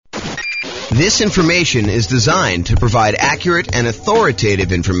This information is designed to provide accurate and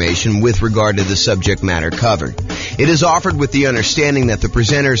authoritative information with regard to the subject matter covered. It is offered with the understanding that the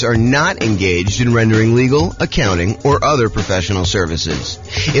presenters are not engaged in rendering legal, accounting, or other professional services.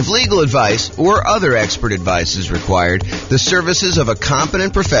 If legal advice or other expert advice is required, the services of a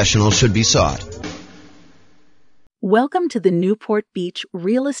competent professional should be sought. Welcome to the Newport Beach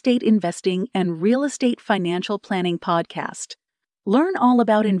Real Estate Investing and Real Estate Financial Planning Podcast. Learn all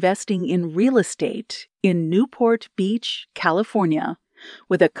about investing in real estate in Newport Beach, California,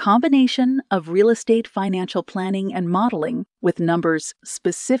 with a combination of real estate financial planning and modeling with numbers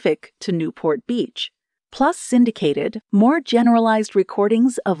specific to Newport Beach, plus syndicated, more generalized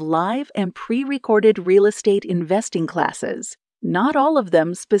recordings of live and pre-recorded real estate investing classes, not all of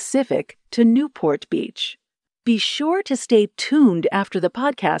them specific to Newport Beach. Be sure to stay tuned after the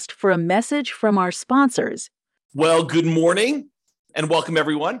podcast for a message from our sponsors. Well, good morning and welcome,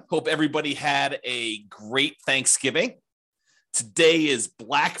 everyone. Hope everybody had a great Thanksgiving. Today is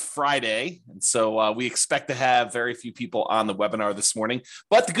Black Friday, and so we expect to have very few people on the webinar this morning.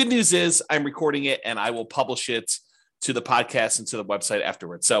 But the good news is I'm recording it, and I will publish it to the podcast and to the website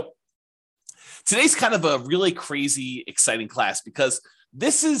afterwards. So today's kind of a really crazy, exciting class because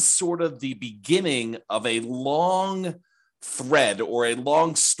this is sort of the beginning of a long thread or a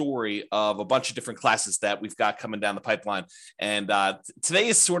long story of a bunch of different classes that we've got coming down the pipeline. And today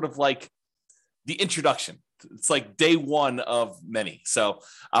is sort of like the introduction. It's like day one of many. So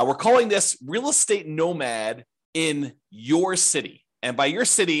we're calling this Real Estate Nomad in Your City. And by your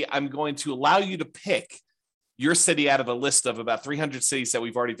city, I'm going to allow you to pick your city out of a list of about 300 cities that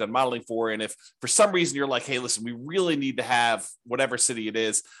we've already done modeling for. And if for some reason you're like, hey, listen, we really need to have whatever city it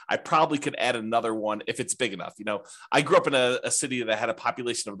is, I probably could add another one if it's big enough. You know, I grew up in a city that had a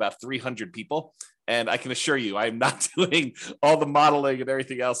population of about 300 people. And I can assure you, I'm not doing all the modeling and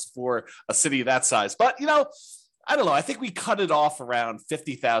everything else for a city that size. But, you know, I don't know. I think we cut it off around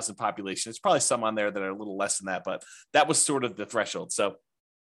 50,000 population. There's probably some on there that are a little less than that, but that was sort of the threshold. So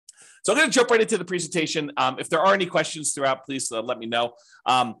I'm going to jump right into the presentation. If there are any questions throughout, please let me know.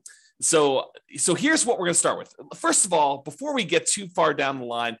 So here's what we're going to start with. First of all, before we get too far down the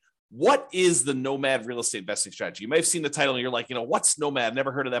line, what is the Nomad real estate investing strategy? You may have seen the title and you're like, what's Nomad?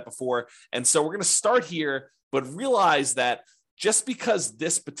 Never heard of that before. And so we're going to start here, but realize that just because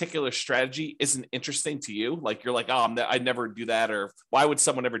this particular strategy isn't interesting to you, like you're like, oh, I'd never do that, or why would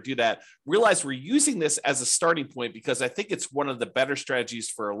someone ever do that? Realize we're using this as a starting point because I think it's one of the better strategies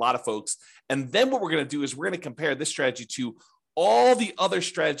for a lot of folks. And then what we're going to do is we're going to compare this strategy to all the other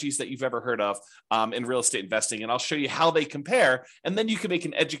strategies that you've ever heard of in real estate investing. And I'll show you how they compare. And then you can make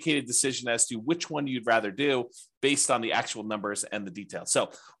an educated decision as to which one you'd rather do based on the actual numbers and the details.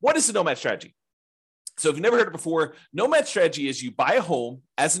 So what is the Nomad strategy? So if you've never heard it before, Nomad strategy is you buy a home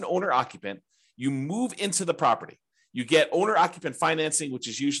as an owner occupant, you move into the property. You get owner occupant financing, which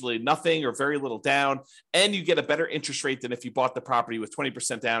is usually nothing or very little down, and you get a better interest rate than if you bought the property with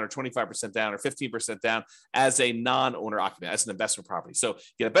 20% down or 25% down or 15% down as a non-owner occupant, as an investment property. So you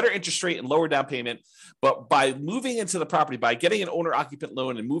get a better interest rate and lower down payment. But by moving into the property, by getting an owner occupant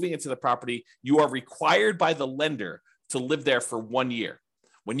loan and moving into the property, you are required by the lender to live there for 1 year.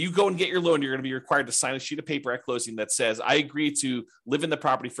 When you go and get your loan, you're going to be required to sign a sheet of paper at closing that says, I agree to live in the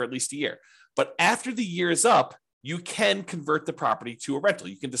property for at least a year. But after the year is up, you can convert the property to a rental.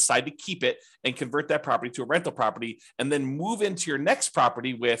 You can decide to keep it and convert that property to a rental property and then move into your next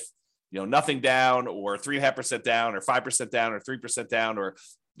property with, nothing down or 3.5% down or 5% down or 3% down, or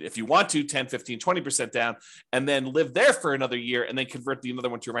if you want to, 10, 15, 20% down, and then live there for another year and then convert the another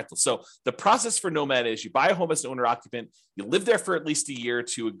one to a rental. So the process for Nomad is you buy a home as an owner occupant, you live there for at least a year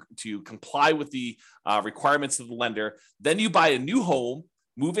to comply with the requirements of the lender. Then you buy a new home,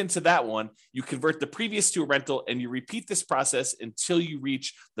 move into that one, you convert the previous to a rental, and you repeat this process until you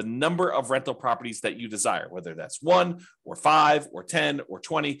reach the number of rental properties that you desire, whether that's 1 or 5 or 10 or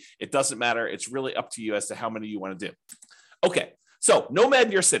 20, it doesn't matter. It's really up to you as to how many you want to do. Okay. So Nomad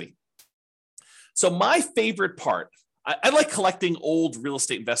in your city. So my favorite part, I like collecting old real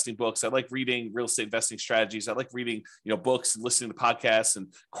estate investing books. I like reading real estate investing strategies. I like reading, books and listening to podcasts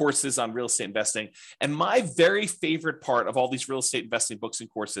and courses on real estate investing. And my very favorite part of all these real estate investing books and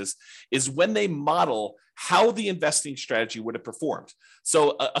courses is when they model how the investing strategy would have performed.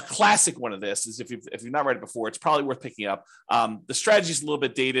 So a classic one of this is if you've not read it before, it's probably worth picking up. The strategy is a little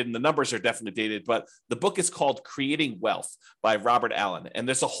bit dated and the numbers are definitely dated, but the book is called Creating Wealth by Robert Allen. And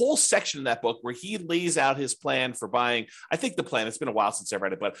there's a whole section in that book where he lays out his plan for buying buying, I think the plan, it's been a while since I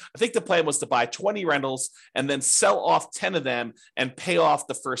read it, but I think the plan was to buy 20 rentals and then sell off 10 of them and pay off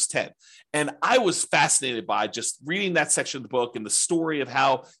the first 10. And I was fascinated by just reading that section of the book and the story of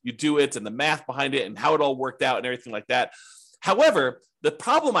how you do it and the math behind it and how it all worked out and everything like that. However, the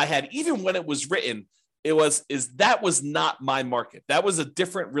problem I had, even when it was written, that was not my market. That was a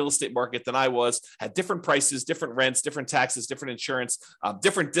different real estate market than I was, had different prices, different rents, different taxes, different insurance,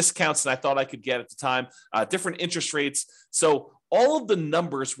 different discounts than I thought I could get at the time, different interest rates. So all of the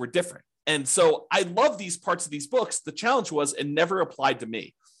numbers were different. And so I love these parts of these books. The challenge was it never applied to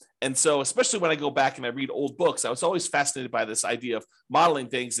me. And so, especially when I go back and I read old books, I was always fascinated by this idea of modeling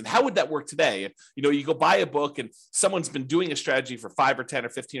things and how would that work today? If, you go buy a book and someone's been doing a strategy for 5 or 10 or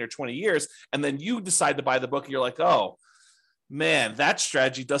 15 or 20 years, and then you decide to buy the book and you're like, oh, man, that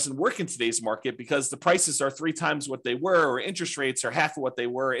strategy doesn't work in today's market because the prices are 3 times what they were, or interest rates are half of what they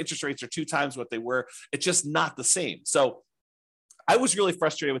were. Interest rates are 2 times what they were. It's just not the same. So I was really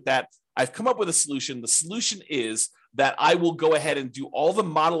frustrated with that. I've come up with a solution. The solution is that I will go ahead and do all the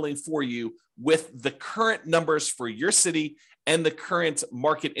modeling for you with the current numbers for your city and the current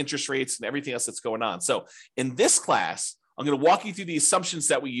market interest rates and everything else that's going on. So in this class, I'm going to walk you through the assumptions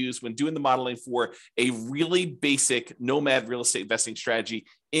that we use when doing the modeling for a really basic Nomad real estate investing strategy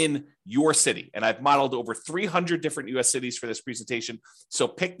in your city. And I've modeled over 300 different US cities for this presentation. So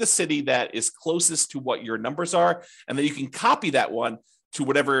pick the city that is closest to what your numbers are, and then you can copy that one to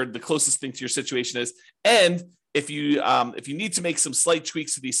whatever the closest thing to your situation is. And if you need to make some slight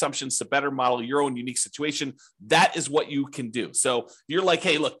tweaks to the assumptions to better model your own unique situation, that is what you can do. So you're like,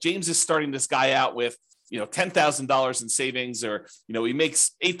 hey, look, James is starting this guy out with $10,000 in savings, or he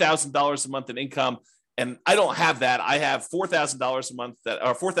makes $8,000 a month in income, and I don't have that. I have $4,000 a month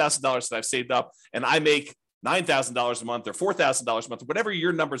or $4,000 that I've saved up, and I make $9,000 a month or $4,000 a month, whatever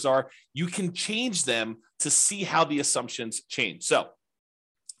your numbers are. You can change them to see how the assumptions change. So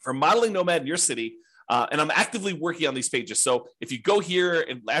for modeling Nomad in your city, and I'm actively working on these pages. So if you go here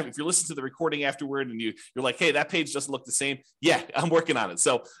and if you're listening to the recording afterward and you're like, hey, that page doesn't look the same. Yeah, I'm working on it.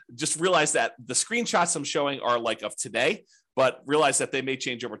 So just realize that the screenshots I'm showing are like of today, but realize that they may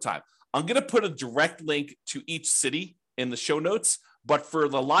change over time. I'm going to put a direct link to each city in the show notes. But for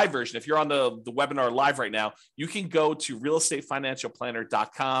the live version, if you're on the webinar live right now, you can go to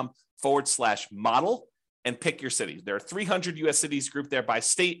realestatefinancialplanner.com/model. and pick your city. There are 300 US cities grouped there by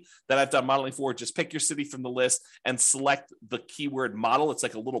state that I've done modeling for. Just pick your city from the list and select the keyword model. It's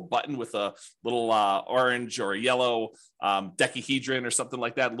like a little button with a little orange or yellow decahedron or something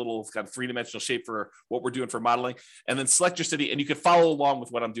like that, a little kind of 3-dimensional shape for what we're doing for modeling. And then select your city, and you can follow along with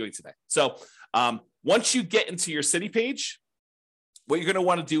what I'm doing today. So once you get into your city page, what you're going to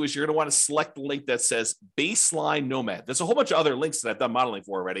want to do is you're going to want to select the link that says Baseline Nomad. There's a whole bunch of other links that I've done modeling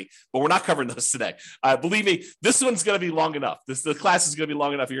for already, but we're not covering those today. Believe me, this one's going to be long enough. The class is going to be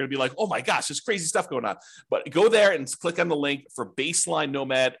long enough. You're going to be like, oh my gosh, there's crazy stuff going on. But go there and click on the link for Baseline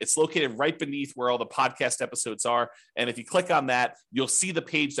Nomad. It's located right beneath where all the podcast episodes are. And if you click on that, you'll see the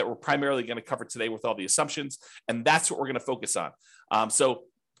page that we're primarily going to cover today with all the assumptions. And that's what we're going to focus on. So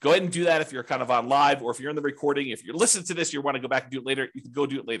go ahead and do that if you're kind of on live, or if you're in the recording. If you're listening to this, you want to go back and do it later, you can go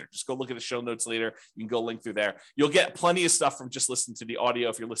do it later. Just go look at the show notes later. You can go link through there. You'll get plenty of stuff from just listening to the audio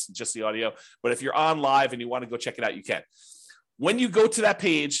if you're listening to just the audio. But if you're on live and you want to go check it out, you can. When you go to that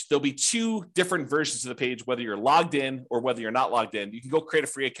page, there'll be 2 different versions of the page, whether you're logged in or whether you're not logged in. You can go create a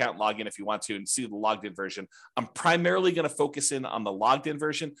free account and log in if you want to and see the logged in version. I'm primarily going to focus in on the logged in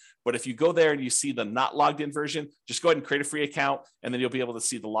version, but if you go there and you see the not logged in version, just go ahead and create a free account, and then you'll be able to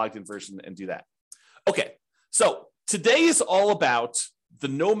see the logged in version and do that. Okay, so today is all about the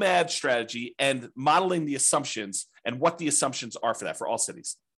Nomad strategy and modeling the assumptions and what the assumptions are for that for all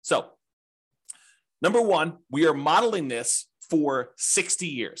cities. So number 1, we are modeling this for 60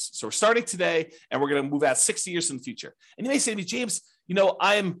 years. So we're starting today and we're going to move out 60 years in the future. And you may say to me, James,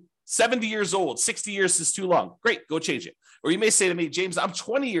 I'm 70 years old. 60 years is too long. Great, go change it. Or you may say to me, James, I'm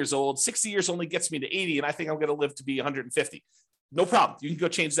 20 years old. 60 years only gets me to 80, and I think I'm going to live to be 150. No problem. You can go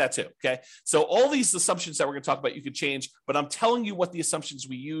change that too. Okay. So all these assumptions that we're going to talk about, you can change, but I'm telling you what the assumptions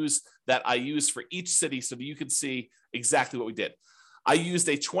we use that I use for each city so that you can see exactly what we did. I used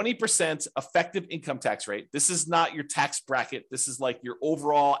a 20% effective income tax rate. This is not your tax bracket. This is like your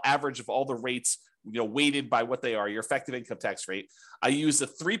overall average of all the rates, weighted by what they are, your effective income tax rate. I used a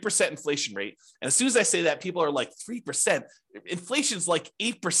 3% inflation rate. And as soon as I say that, people are like, 3%? Inflation's like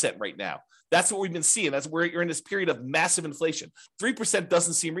 8% right now. That's what we've been seeing. That's where you're in this period of massive inflation. 3%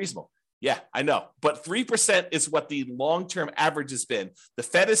 doesn't seem reasonable. Yeah, I know. But 3% is what the long-term average has been. The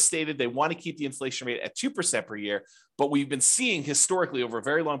Fed has stated they want to keep the inflation rate at 2% per year, but we've been seeing historically over a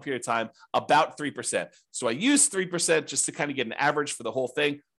very long period of time about 3%. So I use 3% just to kind of get an average for the whole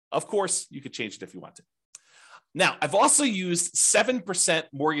thing. Of course, you could change it if you want to. Now, I've also used 7%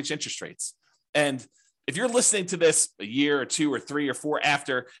 mortgage interest rates. And if you're listening to this a year or 2 or 3 or 4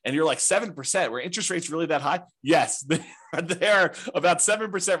 after, and you're like 7%, were interest rates really that high? Yes, they are about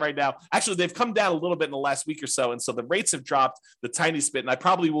 7% right now. Actually, they've come down a little bit in the last week or so. And so the rates have dropped the tiniest bit. And I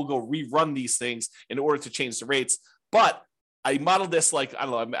probably will go rerun these things in order to change the rates. But I modeled this like, I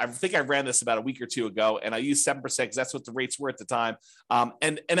don't know, I think I ran this about a week or 2 ago, and I used 7% because that's what the rates were at the time.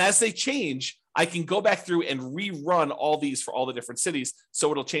 And as they change, I can go back through and rerun all these for all the different cities,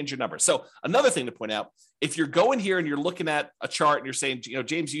 so it'll change your number. So another thing to point out, if you're going here and you're looking at a chart and you're saying,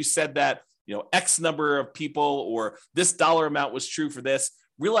 James, you said that, X number of people or this dollar amount was true for this,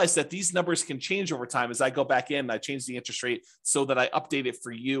 realize that these numbers can change over time as I go back in and I change the interest rate so that I update it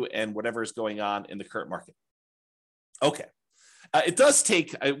for you and whatever is going on in the current market. Okay. It does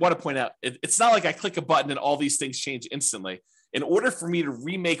take, I want to point out, it's not like I click a button and all these things change instantly. In order for me to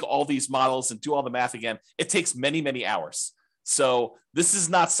remake all these models and do all the math again, it takes many, many hours. So this is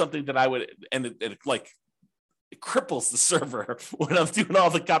not something that I would, and it cripples the server when I'm doing all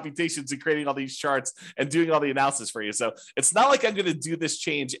the computations and creating all these charts and doing all the analysis for you. So it's not like I'm going to do this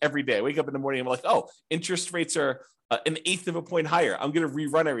change every day. I wake up in the morning and I'm like, oh, interest rates are an eighth of a point higher. I'm going to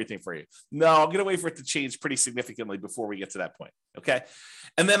rerun everything for you. No, I'm going to wait for it to change pretty significantly before we get to that point. Okay.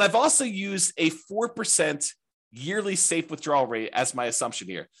 And then I've also used a 4% yearly safe withdrawal rate as my assumption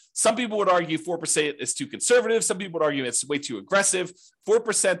here. Some people would argue 4% is too conservative. Some people would argue it's way too aggressive.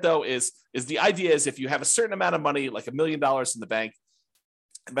 4% though is the idea is if you have a certain amount of money, like $1 million in the bank,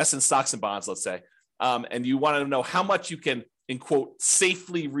 invest in stocks and bonds, let's say, and you want to know how much you can, in quote,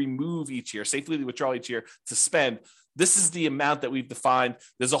 safely remove each year, safely withdraw each year to spend. This is the amount that we've defined.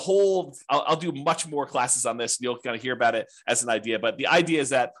 There's a whole, I'll do much more classes on this and you'll kind of hear about it as an idea. But the idea is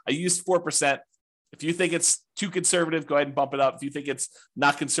that I used 4%. If you think it's too conservative, go ahead and bump it up. If you think it's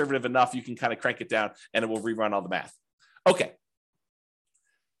not conservative enough, you can kind of crank it down and it will rerun all the math. Okay.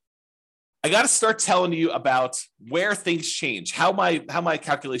 I got to start telling you about where things change, how my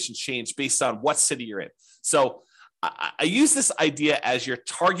calculations change based on what city you're in. So I use this idea as your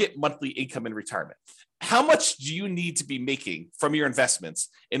target monthly income in retirement. How much do you need to be making from your investments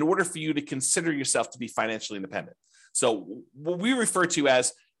in order for you to consider yourself to be financially independent? So what we refer to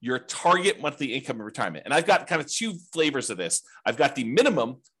as your target monthly income in retirement. And I've got kind of 2 flavors of this. I've got the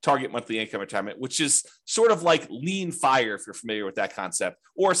minimum target monthly income in retirement, which is sort of like lean fire, if you're familiar with that concept,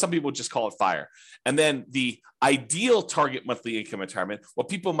 or some people just call it fire. And then the ideal target monthly income in retirement, what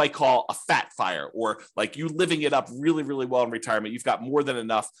people might call a fat fire, or like you living it up really, really well in retirement. You've got more than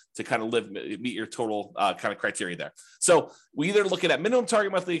enough to kind of meet your total kind of criteria there. So we either looking at minimum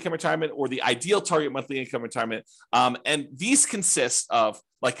target monthly income retirement or the ideal target monthly income retirement. And these consist of,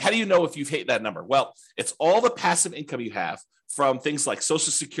 like, how do you know if you've hit that number? Well, it's all the passive income you have from things like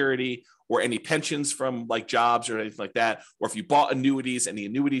Social Security or any pensions from like jobs or anything like that, or if you bought annuities and the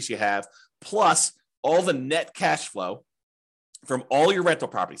annuities you have, plus all the net cash flow from all your rental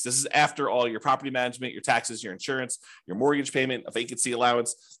properties. This is after all your property management, your taxes, your insurance, your mortgage payment, a vacancy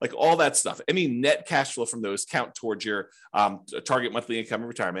allowance, like all that stuff. Any net cash flow from those count towards your target monthly income in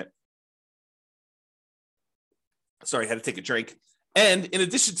retirement. Sorry, I had to take a drink. And in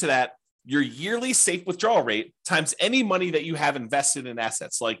addition to that, your yearly safe withdrawal rate times any money that you have invested in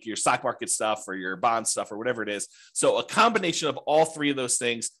assets, like your stock market stuff or your bond stuff or whatever it is. So a combination of all 3 of those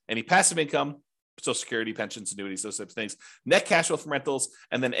things, any passive income, Social Security, pensions, annuities, those types of things, net cash flow from rentals,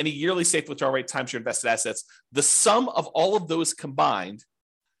 and then any yearly safe withdrawal rate times your invested assets. The sum of all of those combined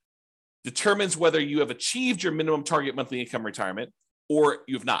determines whether you have achieved your minimum target monthly income retirement or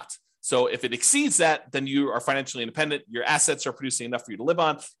you have not. So if it exceeds that, then you are financially independent. Your assets are producing enough for you to live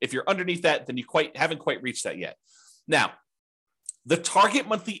on. If you're underneath that, then you haven't quite reached that yet. Now, the target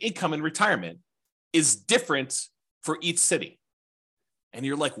monthly income in retirement is different for each city. And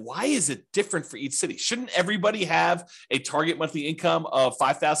you're like, why is it different for each city? Shouldn't everybody have a target monthly income of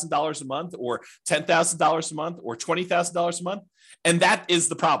 $5,000 a month or $10,000 a month or $20,000 a month? And that is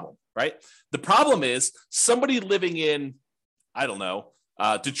the problem, right? The problem is somebody living in, I don't know,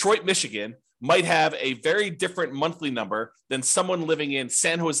 Detroit, Michigan might have a very different monthly number than someone living in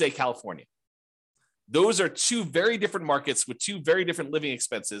San Jose, California. Those are 2 very different markets with 2 very different living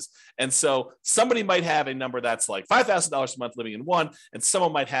expenses. And so somebody might have a number that's like $5,000 a month living in one, and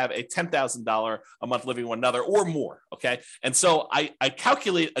someone might have a $10,000 a month living in another or more. Okay. And so I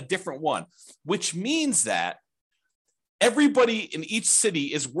calculate a different one, which means that everybody in each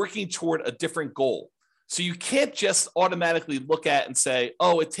city is working toward a different goal. So you can't just automatically look at and say,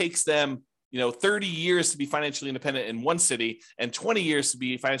 oh, it takes them 30 years to be financially independent in one city and 20 years to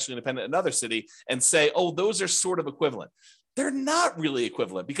be financially independent in another city and say, oh, those are sort of equivalent. They're not really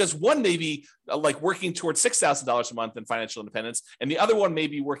equivalent because one may be like working towards $6,000 a month in financial independence, and the other one may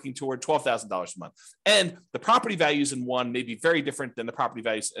be working toward $12,000 a month. And the property values in one may be very different than the property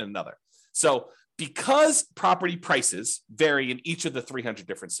values in another. So because property prices vary in each of the 300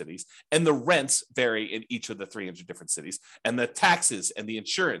 different cities, and the rents vary in each of the 300 different cities, and the taxes and the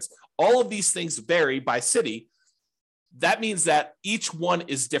insurance, all of these things vary by city, that means that each one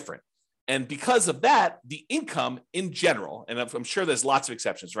is different. And because of that, the income in general, and I'm sure there's lots of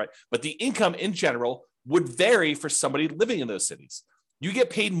exceptions, right? But the income in general would vary for somebody living in those cities. You get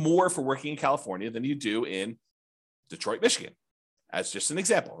paid more for working in California than you do in Detroit, Michigan, as just an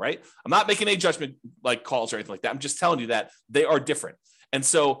example, right? I'm not making any judgment like calls or anything like that. I'm just telling you that they are different. And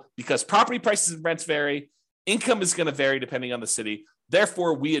so because property prices and rents vary, income is going to vary depending on the city.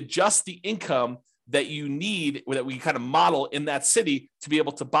 Therefore, we adjust the income that you need, or that we kind of model in that city to be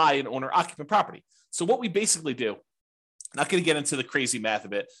able to buy an owner-occupant property. So what we basically do, not going to get into the crazy math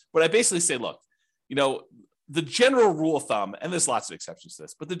of it, but I basically say, look, the general rule of thumb, and there's lots of exceptions to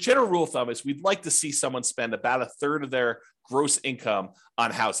this, but the general rule of thumb is we'd like to see someone spend about a third of their gross income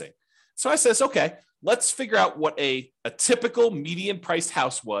on housing. So I says, okay, let's figure out what a typical median priced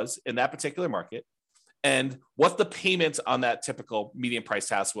house was in that particular market, and what the payment on that typical median price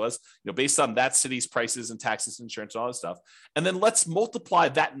house was, based on that city's prices and taxes, insurance, and all that stuff. And then let's multiply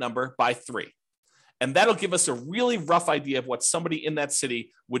that number by 3. And that'll give us a really rough idea of what somebody in that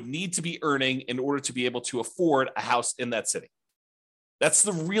city would need to be earning in order to be able to afford a house in that city. That's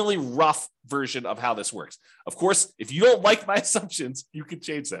the really rough version of how this works. Of course, if you don't like my assumptions, you can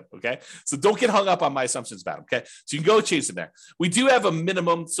change them, okay? So don't get hung up on my assumptions about them, okay? So you can go change them there. We do have a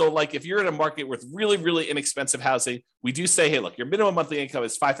minimum. So like if you're in a market with really, really inexpensive housing, we do say, hey, look, your minimum monthly income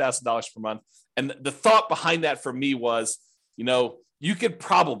is $5,000 per month. And the thought behind that for me was, you could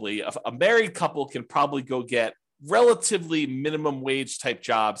probably, a married couple can probably go get relatively minimum wage type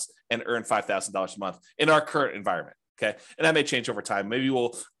jobs and earn $5,000 a month in our current environment. Okay. And that may change over time. Maybe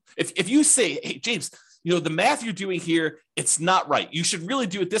if you say, hey, James, the math you're doing here, it's not right. You should really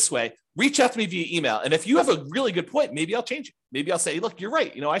do it this way. Reach out to me via email. And if you have a really good point, maybe I'll change it. Maybe I'll say, look, you're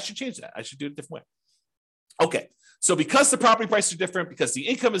right. I should change that. I should do it a different way. Okay. So because the property prices are different, because the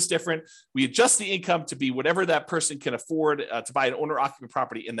income is different, we adjust the income to be whatever that person can afford to buy an owner-occupant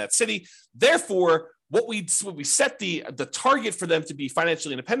property in that city. Therefore, what we set the target for them to be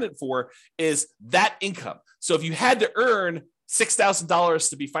financially independent for is that income. So if you had to earn $6,000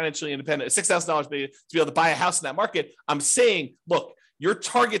 to be financially independent, $6,000 to be able to buy a house in that market, I'm saying, look, your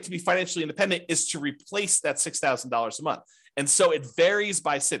target to be financially independent is to replace that $6,000 a month. And so it varies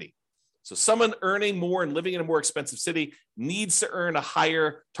by city. So someone earning more and living in a more expensive city needs to earn a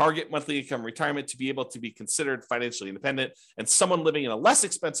higher target monthly income retirement to be able to be considered financially independent. And someone living in a less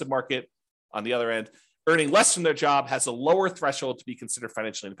expensive market, on the other end, earning less from their job, has a lower threshold to be considered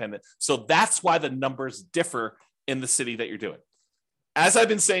financially independent. So that's why the numbers differ in the city that you're doing. As I've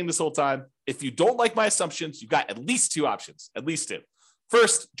been saying this whole time, if you don't like my assumptions, you've got at least 2 options, at least 2.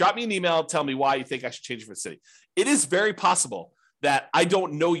 First, drop me an email, tell me why you think I should change it for the city. It is very possible that I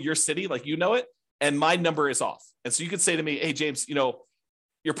don't know your city like you know it, and my number is off. And so you could say to me, hey, James,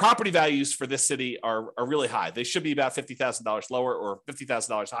 your property values for this city are really high. They should be about $50,000 lower or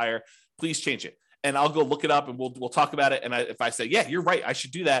 $50,000 higher. Please change it. And I'll go look it up and we'll talk about it. And if I say, yeah, you're right, I should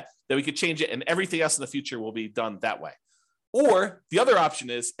do that, then we could change it. And everything else in the future will be done that way. Or the other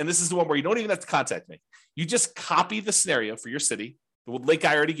option is, and this is the one where you don't even have to contact me. You just copy the scenario for your city, the link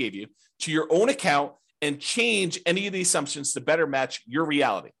I already gave you, to your own account and change any of the assumptions to better match your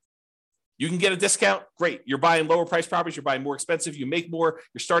reality. You can get a discount. Great. You're buying lower price properties. You're buying more expensive. You make more.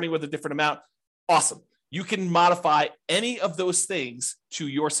 You're starting with a different amount. Awesome. You can modify any of those things to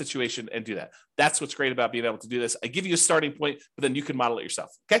your situation and do that. That's what's great about being able to do this. I give you a starting point, but then you can model it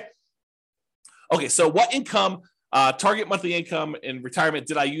yourself. Okay. So what income, target monthly income and retirement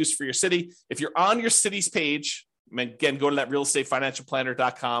did I use for your city? If you're on your city's page, again, go to that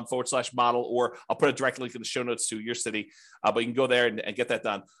realestateFinancialPlanner.com/model, or I'll put a direct link in the show notes to your city, but you can go there and get that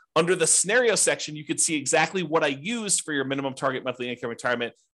done. Under the scenario section, you can see exactly what I used for your minimum target monthly income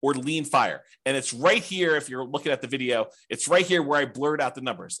retirement or lean fire. And it's right here. If you're looking at the video, it's right here where I blurred out the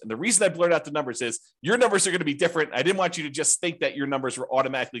numbers. And the reason I blurred out the numbers is your numbers are going to be different. I didn't want you to just think that your numbers were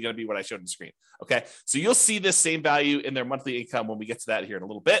automatically going to be what I showed on the screen. Okay. So you'll see this same value in their monthly income when we get to that here in a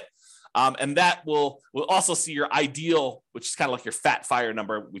little bit. And that we'll also see your ideal, which is kind of like your fat fire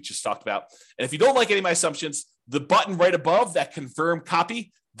number we just talked about. And if you don't like any of my assumptions, the button right above that confirm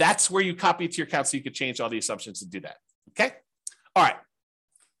copy, that's where you copy it to your account so you could change all the assumptions and do that. Okay. All right.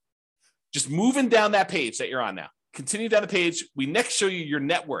 Just moving down that page that you're on now. Continue down the page. We next show you your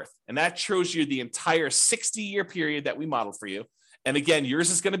net worth, and that shows you the entire 60-year period that we modeled for you. And again,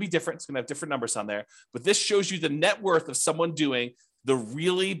 yours is going to be different. It's going to have different numbers on there, but this shows you the net worth of someone doing the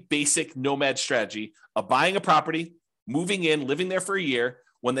really basic Nomad strategy of buying a property, moving in, living there for a year.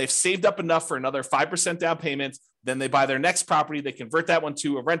 When they've saved up enough for another 5% down payment, then they buy their next property. They convert that one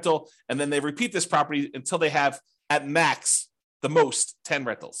to a rental, and then they repeat this property until they have at max the most 10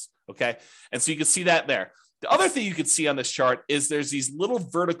 rentals. Okay. And so you can see that there. The other thing you can see on this chart is there's these little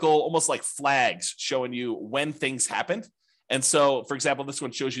vertical, almost like flags showing you when things happened. And so, for example, this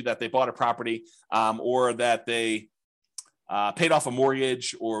one shows you that they bought a property or that they paid off a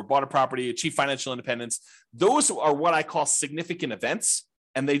mortgage or bought a property, achieved financial independence. Those are what I call significant events.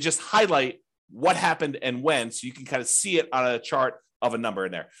 And they just highlight what happened and when. So you can kind of see it on a chart of a number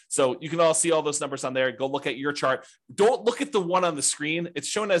in there. So you can all see all those numbers on there. Go look at your chart. Don't look at the one on the screen. It's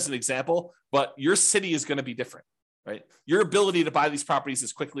shown as an example, but your city is going to be different, right? Your ability to buy these properties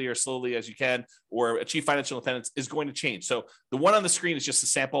as quickly or slowly as you can or achieve financial independence is going to change. So the one on the screen is just a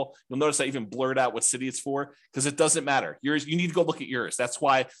sample. You'll notice I even blurred out what city it's for because it doesn't matter. Yours, you need to go look at yours. That's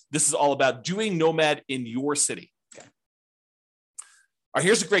why this is all about doing Nomad in your city. Okay. All right,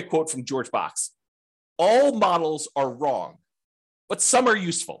 here's a great quote from George Box. All models are wrong, but some are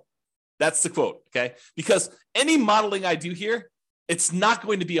useful. That's the quote, okay? Because any modeling I do here, it's not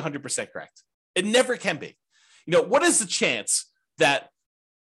going to be 100% correct. It never can be. You know, what is the chance that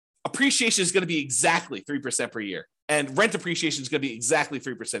appreciation is going to be exactly 3% per year and rent appreciation is going to be exactly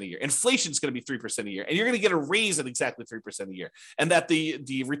 3% a year? Inflation is going to be 3% a year, and you're going to get a raise at exactly 3% a year, and that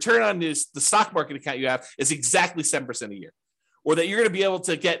the return on the stock market account you have is exactly 7% a year, or that you're going to be able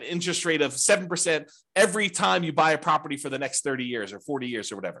to get an interest rate of 7% every time you buy a property for the next 30 years or 40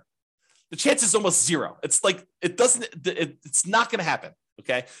 years or whatever. The chance is almost zero. It's like, it's not going to happen.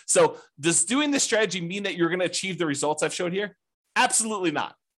 Okay. So does doing this strategy mean that you're going to achieve the results I've showed here? Absolutely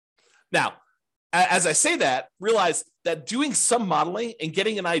not. Now, as I say that, realize that doing some modeling and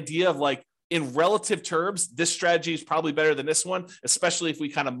getting an idea of like, in relative terms, this strategy is probably better than this one, especially if we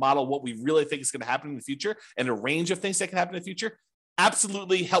kind of model what we really think is going to happen in the future and a range of things that can happen in the future.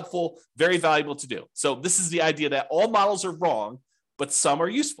 Absolutely helpful, very valuable to do. So this is the idea that all models are wrong, but some are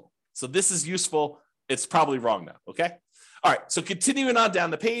useful. So this is useful. It's probably wrong now. Okay. All right. So continuing on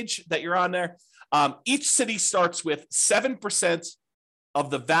down the page that you're on there, each city starts with 7%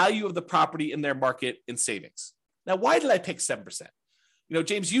 of the value of the property in their market in savings. Now, why did I pick 7%? You know,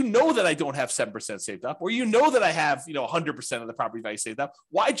 James, you know that I don't have 7% saved up, or you know that I have, 100% of the property value saved up.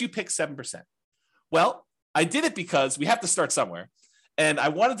 Why'd you pick 7%? Well, I did it because we have to start somewhere. And I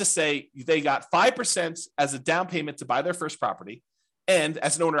wanted to say they got 5% as a down payment to buy their first property and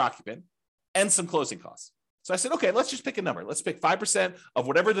as an owner occupant and some closing costs. So I said, okay, let's just pick a number. Let's pick 5% of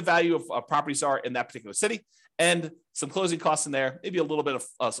whatever the value of properties are in that particular city and some closing costs in there, maybe a little bit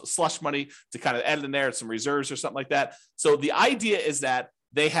of slush money to kind of add in there, some reserves or something like that. So the idea is that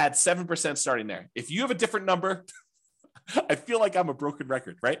they had 7% starting there. If you have a different number, I feel like I'm a broken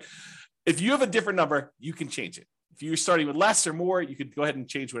record, right? If you have a different number, you can change it. If you're starting with less or more, you could go ahead and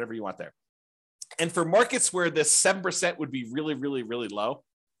change whatever you want there. And for markets where this 7% would be really, really, really low,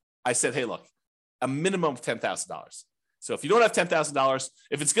 I said, hey, look, a minimum of $10,000. So if you don't have $10,000,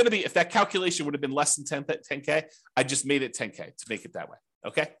 if that calculation would have been less than 10K, I just made it 10K to make it that way.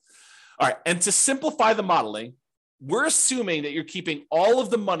 Okay. All right. And to simplify the modeling, we're assuming that you're keeping all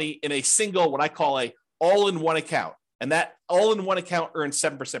of the money in a single, what I call a all-in-one account. And that all-in-one account earns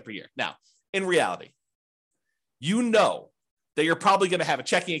 7% per year. Now, in reality, you know that you're probably going to have a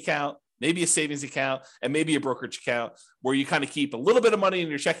checking account, maybe a savings account, and maybe a brokerage account where you kind of keep a little bit of money in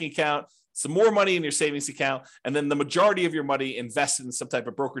your checking account, some more money in your savings account, and then the majority of your money invested in some type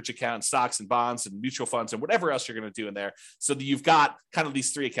of brokerage account, stocks and bonds and mutual funds and whatever else you're going to do in there, so that you've got kind of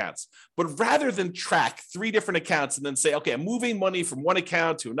these three accounts. But rather than track three different accounts and then say, okay, I'm moving money from one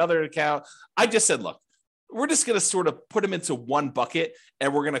account to another account, I just said, look, we're just going to sort of put them into one bucket,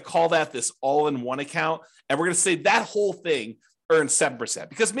 and we're going to call that this all-in-one account, and we're going to say that whole thing earns 7%,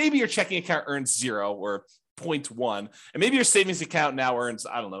 because maybe your checking account earns 0 or 0.1, and maybe your savings account now earns,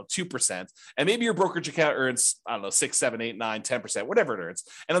 2%, and maybe your brokerage account earns, 6, 7, 8, 9, 10%, whatever it earns.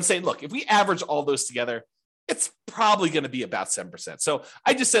 And I'm saying, look, if we average all those together, it's probably going to be about 7%. So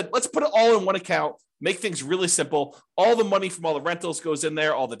I just said, let's put it all in one account, make things really simple. All the money from all the rentals goes in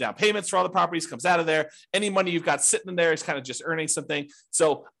there. All the down payments for all the properties comes out of there. Any money you've got sitting in there is kind of just earning something.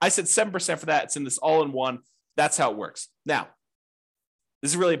 So I said 7% for that. It's in this all in one. That's how it works. Now,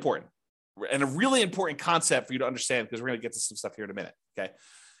 this is really important. and a really important concept for you to understand, because we're going to get to some stuff here in a minute. Okay.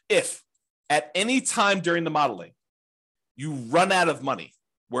 If at any time during the modeling, you run out of money,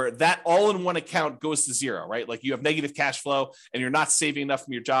 where that all-in-one account goes to zero, right? Like you have negative cash flow and you're not saving enough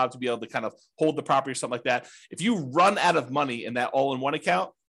from your job to be able to kind of hold the property or something like that. If you run out of money in that all-in-one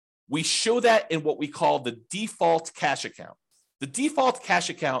account, we show that in what we call the default cash account. The default cash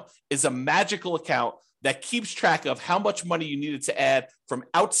account is a magical account that keeps track of how much money you needed to add from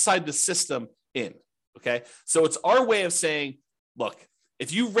outside the system in, okay? So it's our way of saying, look,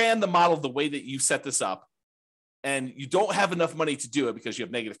 if you ran the model the way that you set this up, and you don't have enough money to do it because you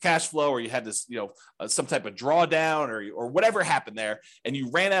have negative cash flow, or you had this, some type of drawdown or whatever happened there, and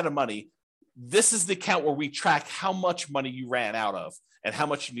you ran out of money, this is the account where we track how much money you ran out of and how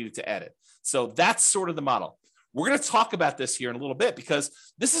much you needed to add it. So that's sort of the model. We're going to talk about this here in a little bit, because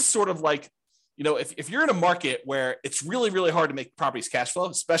this is sort of like, if you're in a market where it's really, really hard to make properties cash flow,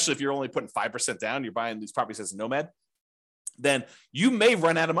 especially if you're only putting 5% down, you're buying these properties as a Nomad, then you may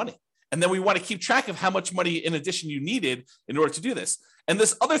run out of money. And then we want to keep track of how much money in addition you needed in order to do this. And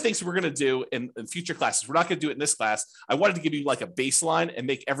there's other things we're going to do in future classes. We're not going to do it in this class. I wanted to give you like a baseline and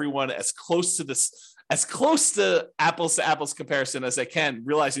make everyone as close to apples comparison as I can,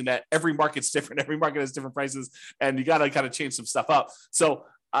 realizing that every market's different. Every market has different prices, and you got to kind of change some stuff up. So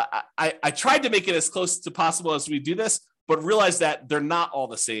I tried to make it as close to possible as we do this, but realize that they're not all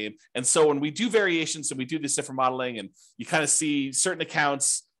the same. And so when we do variations and we do this different modeling, and you kind of see certain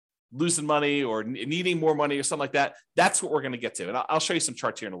accounts losing money or needing more money or something like that, that's what we're going to get to. And I'll show you some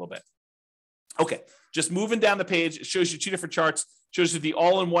charts here in a little bit. Okay, just moving down the page, it shows you two different charts, shows you the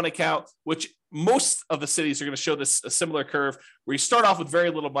all-in-one account, which most of the cities are going to show this a similar curve, where you start off with very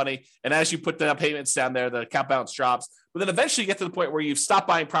little money, and as you put down payments down there, the account balance drops. But then eventually you get to the point where you've stopped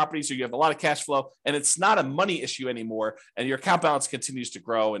buying properties, or you have a lot of cash flow, and it's not a money issue anymore, and your account balance continues to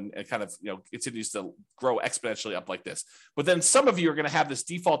grow and kind of continues to grow exponentially up like this. But then some of you are going to have this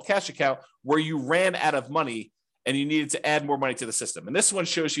default cash account where you ran out of money and you needed to add more money to the system. And this one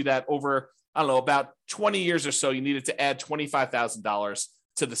shows you that over, about 20 years or so, you needed to add $25,000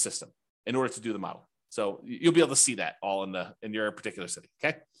 to the system in order to do the model. So you'll be able to see that all in your particular city.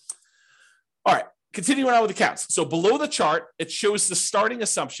 Okay. All right. Continuing on with accounts. So below the chart, it shows the starting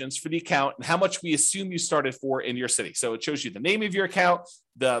assumptions for the account and how much we assume you started for in your city. So it shows you the name of your account.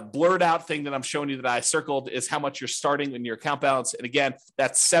 The blurred out thing that I'm showing you that I circled is how much you're starting in your account balance. And again,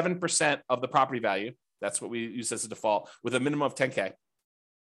 that's 7% of the property value. That's what we use as a default, with a minimum of 10K.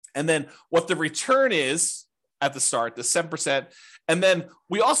 And then what the return is at the start, the 7%. And then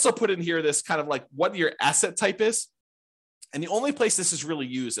we also put in here this kind of like what your asset type is. And the only place this is really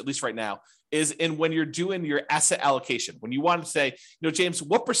used, at least right now, is in when you're doing your asset allocation. When you want to say, James,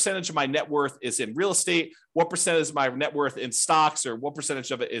 what percentage of my net worth is in real estate? What percentage of my net worth in stocks? Or what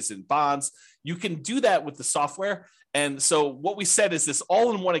percentage of it is in bonds? You can do that with the software. And so what we said is this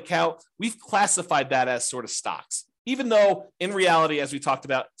all-in-one account, we've classified that as sort of stocks. Even though in reality, as we talked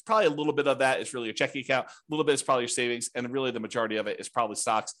about, it's probably a little bit of that is really your checking account, a little bit is probably your savings, and really the majority of it is probably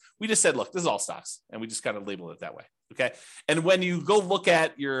stocks. We just said, look, this is all stocks, and we just kind of label it that way, okay? And when you go look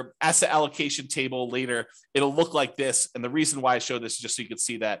at your asset allocation table later, it'll look like this, and the reason why I show this is just so you can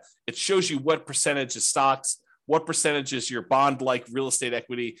see that it shows you what percentage is stocks, what percentage is your bond-like real estate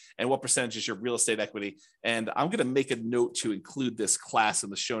equity, and what percentage is your real estate equity. And I'm going to make a note to include this class in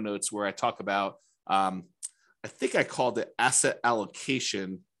the show notes where I talk about I think I called it asset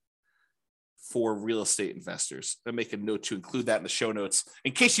allocation for real estate investors. I make a note to include that in the show notes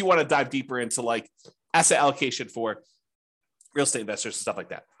in case you want to dive deeper into like asset allocation for real estate investors and stuff like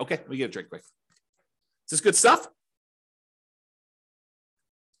that. Okay, let me get a drink quick. Is this good stuff?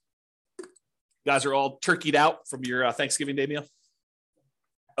 You guys are all turkeyed out from your Thanksgiving Day meal?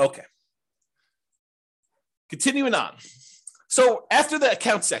 Okay. Continuing on. So after the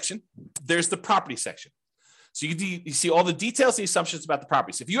account section, there's the property section. So you see all the details and the assumptions about the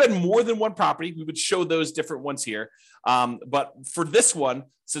property. So if you had more than one property, we would show those different ones here. But for this one,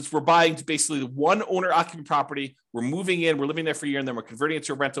 since we're buying basically one owner-occupant property, we're moving in, we're living there for a year, and then we're converting it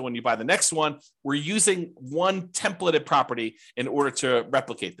to a rental when you buy the next one, we're using one templated property in order to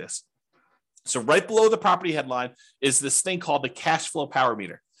replicate this. So right below the property headline is this thing called the cash flow power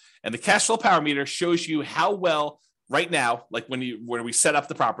meter. And the cash flow power meter shows you how well right now, like when we set up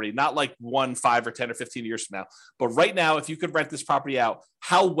the property, not like 1, 5, or 10 or 15 years from now, but right now, if you could rent this property out,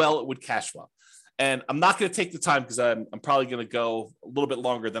 how well it would cash flow. And I'm not going to take the time because I'm probably going to go a little bit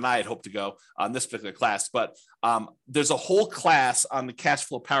longer than I had hoped to go on this particular class. But there's a whole class on the cash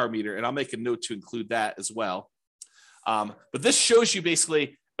flow power meter, and I'll make a note to include that as well. But this shows you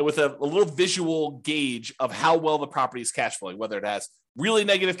basically with a little visual gauge of how well the property is cash flowing, whether it has really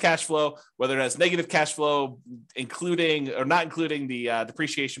negative cash flow, whether it has negative cash flow, including or not including the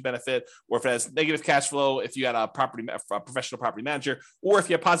depreciation benefit, or if it has negative cash flow if you had a professional property manager, or if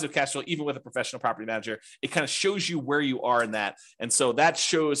you have positive cash flow even with a professional property manager. It kind of shows you where you are in that. And so that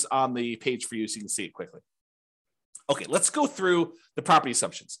shows on the page for you so you can see it quickly. Okay, let's go through the property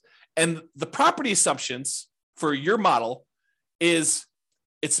assumptions. And the property assumptions for your model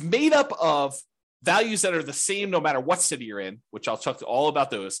it's made up of values that are the same no matter what city you're in, which I'll talk to all about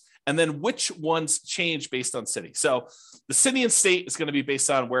those, and then which ones change based on city. So the city and state is going to be based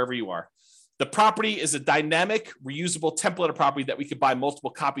on wherever you are. The property is a dynamic, reusable template of property that we could buy multiple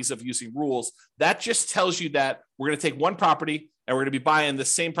copies of using rules. That just tells you that we're going to take one property and we're going to be buying the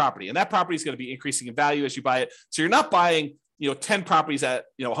same property. And that property is going to be increasing in value as you buy it. So you're not buying 10 properties at,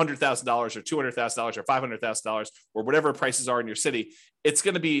 $100,000 or $200,000 or $500,000 or whatever prices are in your city. It's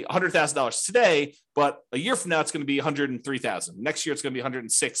going to be $100,000 today, but a year from now, it's going to be $103,000. Next year, it's going to be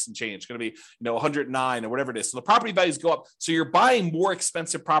 106 and change. It's going to be, 109 or whatever it is. So the property values go up. So you're buying more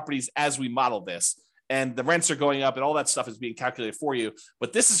expensive properties as we model this, and the rents are going up and all that stuff is being calculated for you.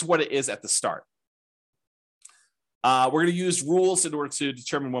 But this is what it is at the start. We're going to use rules in order to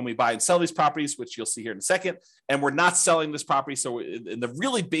determine when we buy and sell these properties, which you'll see here in a second. And we're not selling this property. So in the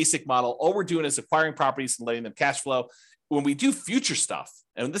really basic model, all we're doing is acquiring properties and letting them cash flow. When we do future stuff,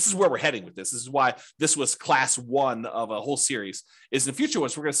 and this is where we're heading with this is why this was class one of a whole series, is in the future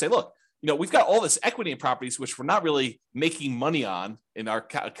ones, we're going to say, look, we've got all this equity in properties, which we're not really making money on in our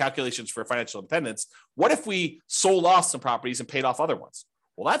calculations for financial independence. What if we sold off some properties and paid off other ones?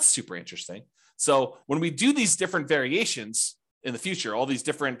 Well, that's super interesting. So when we do these different variations in the future, all these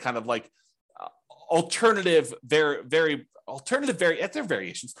different kind of like alternative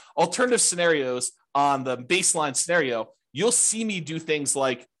scenarios on the baseline scenario, you'll see me do things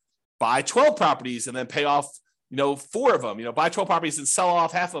like buy 12 properties and then pay off, 4 of them, buy 12 properties and sell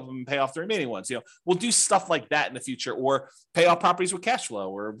off half of them and pay off the remaining ones. We'll do stuff like that in the future, or pay off properties with cash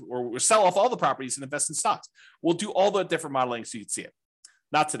flow, or sell off all the properties and invest in stocks. We'll do all the different modeling so you can see it.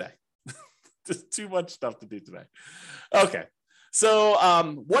 Not today. Just too much stuff to do today. Okay. So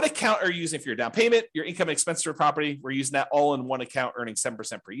what account are you using for your down payment, your income and expense for property? We're using that all in one account, earning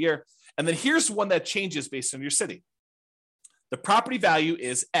 7% per year. And then here's one that changes based on your city. The property value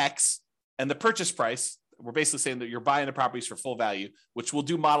is X, and the purchase price, we're basically saying that you're buying the properties for full value, which we'll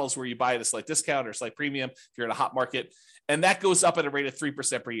do models where you buy at a slight discount or slight premium if you're in a hot market. And that goes up at a rate of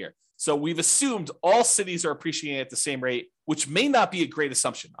 3% per year. So we've assumed all cities are appreciating at the same rate, which may not be a great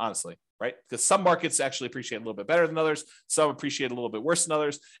assumption, honestly, right? Because some markets actually appreciate a little bit better than others. Some appreciate a little bit worse than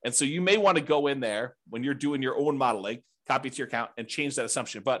others. And so you may want to go in there when you're doing your own modeling, copy it to your account and change that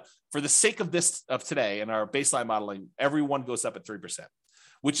assumption. But for the sake of today and our baseline modeling, everyone goes up at 3%.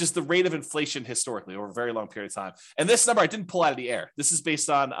 Which is the rate of inflation historically over a very long period of time. And this number I didn't pull out of the air. This is based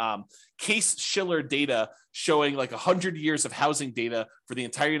on Case-Shiller data showing like 100 years of housing data for the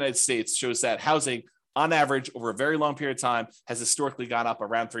entire United States shows that housing on average over a very long period of time has historically gone up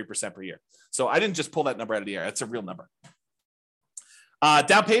around 3% per year. So I didn't just pull that number out of the air. That's a real number.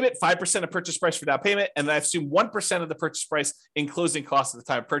 Down payment, 5% of purchase price for down payment. And then I assume 1% of the purchase price in closing costs at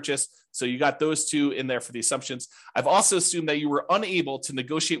the time of purchase. So you got those two in there for the assumptions. I've also assumed that you were unable to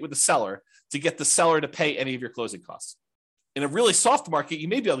negotiate with the seller to get the seller to pay any of your closing costs. In a really soft market, you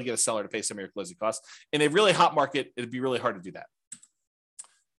may be able to get a seller to pay some of your closing costs. In a really hot market, it'd be really hard to do that.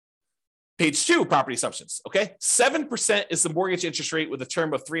 Page 2, property assumptions. Okay. 7% is the mortgage interest rate with a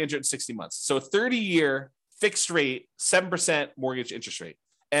term of 360 months. So 30-year fixed rate, 7% mortgage interest rate.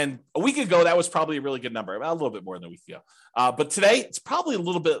 And a week ago, that was probably a really good number, a little bit more than a week ago. But today, it's probably a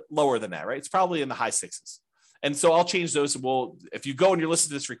little bit lower than that, right? It's probably in the high 6s. And so I'll change those. And if you go and you're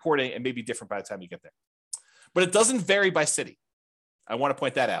listening to this recording, it may be different by the time you get there. But it doesn't vary by city. I want to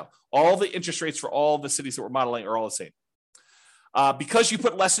point that out. All the interest rates for all the cities that we're modeling are all the same. Because you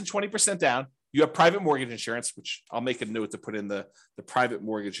put less than 20% down, you have private mortgage insurance, which I'll make a note to put in the private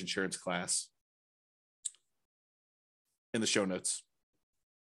mortgage insurance class in the show notes.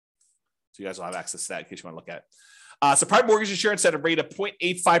 So you guys will have access to that in case you want to look at it. So private mortgage insurance at a rate of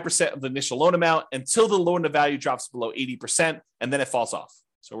 0.85% of the initial loan amount until the loan to value drops below 80%, and then it falls off.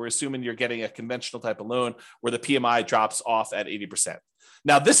 So we're assuming you're getting a conventional type of loan where the PMI drops off at 80%.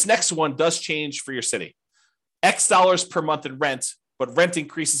 Now, this next one does change for your city. X dollars per month in rent, but rent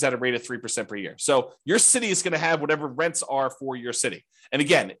increases at a rate of 3% per year. So your city is going to have whatever rents are for your city. And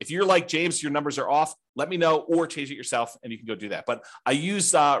again, if you're like James, your numbers are off, let me know or change it yourself and you can go do that. But I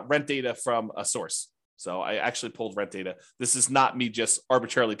use rent data from a source. So I actually pulled rent data. This is not me just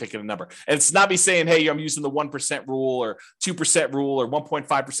arbitrarily picking a number. And it's not me saying, hey, I'm using the 1% rule or 2% rule or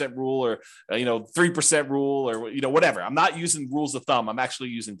 1.5% rule or 3% rule or whatever. I'm not using rules of thumb. I'm actually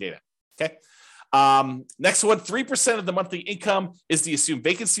using data. Okay. Next one, 3% of the monthly income is the assumed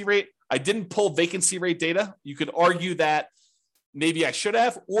vacancy rate. I didn't pull vacancy rate data. You could argue that maybe I should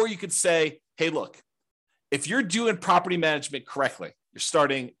have, or you could say, hey, look, if you're doing property management correctly, you're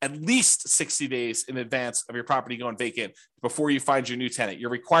starting at least 60 days in advance of your property going vacant before you find your new tenant. You're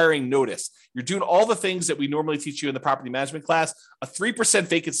requiring notice. You're doing all the things that we normally teach you in the property management class. A 3%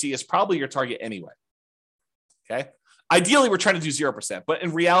 vacancy is probably your target anyway. Okay. Ideally, we're trying to do 0%, but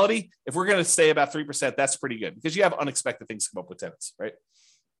in reality, if we're going to stay about 3%, that's pretty good because you have unexpected things come up with tenants, right?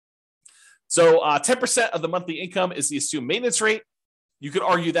 So 10% of the monthly income is the assumed maintenance rate. You could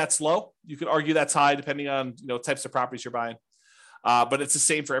argue that's low. You could argue that's high, depending on types of properties you're buying. But it's the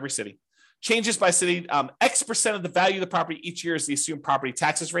same for every city. Changes by city, X% of the value of the property each year is the assumed property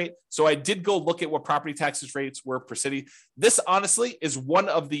taxes rate. So I did go look at what property taxes rates were per city. This honestly is one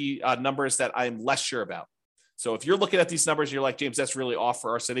of the numbers that I'm less sure about. So if you're looking at these numbers and you're like, James, that's really off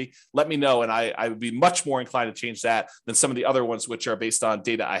for our city, let me know. And I would be much more inclined to change that than some of the other ones, which are based on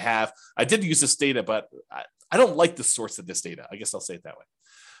data I have. I did use this data, but I don't like the source of this data. I guess I'll say it that way.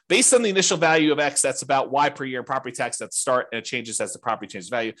 Based on the initial value of X, that's about Y per year in property tax at the start, and it changes as the property changes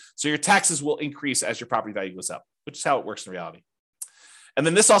value. So your taxes will increase as your property value goes up, which is how it works in reality. And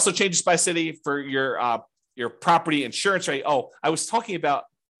then this also changes by city for your property insurance rate. Oh, I was talking about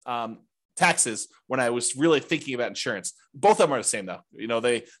taxes when I was really thinking about insurance. Both of them are the same though.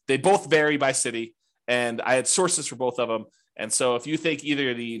 They both vary by city, and I had sources for both of them. And so if you think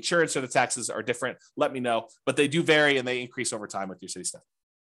either the insurance or the taxes are different, let me know. But they do vary and they increase over time with your city stuff.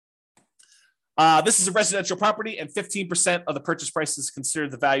 This is a residential property, and 15% of the purchase price is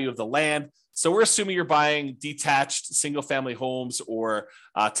considered the value of the land. So we're assuming you're buying detached single-family homes or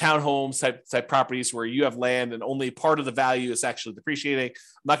townhomes type properties where you have land and only part of the value is actually depreciating.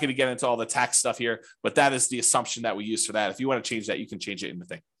 I'm not going to get into all the tax stuff here, but that is the assumption that we use for that. If you want to change that, you can change it in the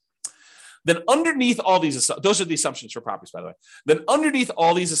thing. Then underneath all these, those are the assumptions for properties, by the way. Then underneath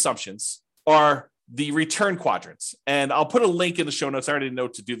all these assumptions are the return quadrants. And I'll put a link in the show notes. I already know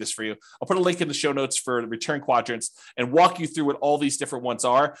to do this for you. I'll put a link in the show notes for the return quadrants and walk you through what all these different ones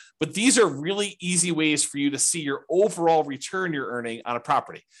are. But these are really easy ways for you to see your overall return you're earning on a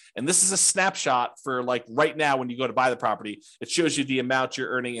property. And this is a snapshot for like right now when you go to buy the property. It shows you the amount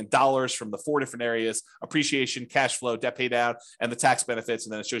you're earning in dollars from the 4 different areas: appreciation, cash flow, debt pay down, and the tax benefits.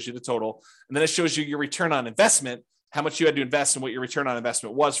 And then it shows you the total. And then it shows you your return on investment, how much you had to invest and what your return on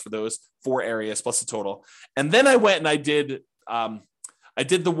investment was for those 4 areas plus the total. And then I went and I did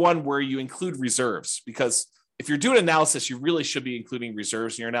the one where you include reserves, because if you're doing analysis, you really should be including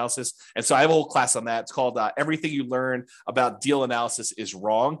reserves in your analysis. And so I have a whole class on that. It's called Everything You Learn About Deal Analysis is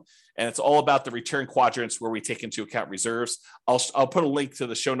Wrong. And it's all about the return quadrants where we take into account reserves. I'll put a link to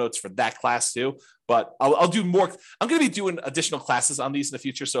the show notes for that class too, but I'll do more. I'm going to be doing additional classes on these in the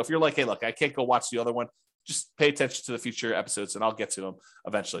future. So if you're like, hey, look, I can't go watch the other one, just pay attention to the future episodes and I'll get to them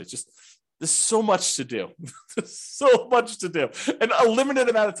eventually. There's so much to do. So much to do and a limited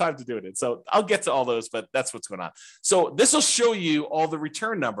amount of time to do it. So I'll get to all those, but that's what's going on. So this will show you all the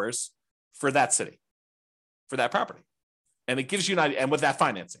return numbers for that city, for that property. And it gives you an idea, and with that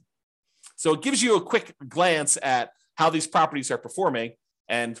financing. So it gives you a quick glance at how these properties are performing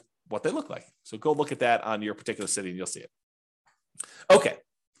and what they look like. So go look at that on your particular city and you'll see it. Okay.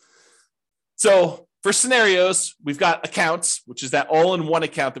 So for scenarios, we've got accounts, which is that all-in-one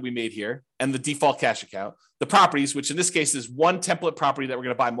account that we made here, and the default cash account. The properties, which in this case is one template property that we're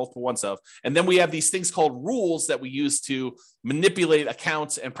going to buy multiple ones of. And then we have these things called rules that we use to manipulate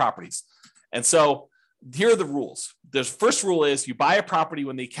accounts and properties. And so here are the rules. The first rule is you buy a property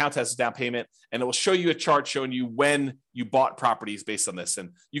when the account has a down payment, and it will show you a chart showing you when you bought properties based on this.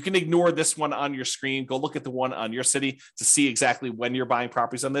 And you can ignore this one on your screen. Go look at the one on your city to see exactly when you're buying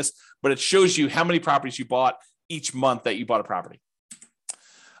properties on this. But it shows you how many properties you bought each month that you bought a property.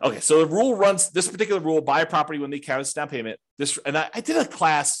 Okay, so the rule runs, this particular rule, buy a property when the account has down payment. And I did a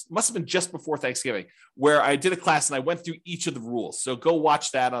class, must have been just before Thanksgiving, where I did a class and I went through each of the rules. So go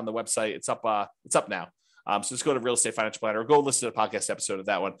watch that on the website. It's up now. So just go to Real Estate Financial Planner or go listen to the podcast episode of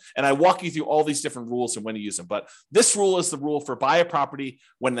that one. And I walk you through all these different rules and when to use them. But this rule is the rule for buy a property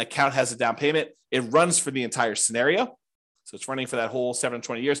when the account has a down payment. It runs for the entire scenario. So it's running for that whole 7 to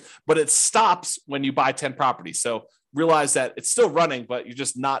 20 years, but it stops when you buy 10 properties. So realize that it's still running, but you're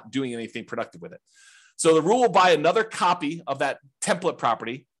just not doing anything productive with it. So the rule will buy another copy of that template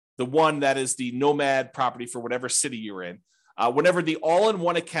property, the one that is the Nomad property for whatever city you're in, whenever the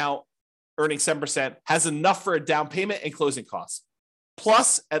all-in-one account earning 7%, has enough for a down payment and closing costs,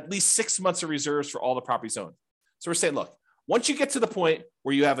 plus at least 6 months of reserves for all the properties owned. So we're saying, look, once you get to the point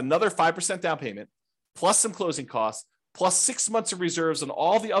where you have another 5% down payment, plus some closing costs, plus 6 months of reserves on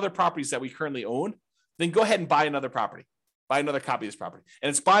all the other properties that we currently own, then go ahead and buy another property, buy another copy of this property. And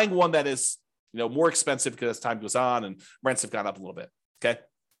it's buying one that is, more expensive because as time goes on and rents have gone up a little bit. Okay.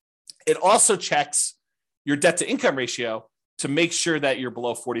 It also checks your debt to income ratio to make sure that you're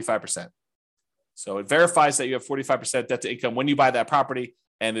below 45%. So it verifies that you have 45% debt to income when you buy that property,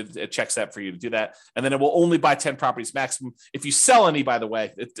 and it checks that for you to do that. And then it will only buy 10 properties maximum. If you sell any, by the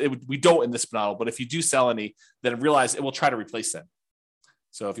way, we don't in this model, but if you do sell any, then realize it will try to replace them.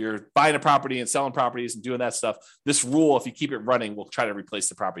 So if you're buying a property and selling properties and doing that stuff, this rule, if you keep it running, will try to replace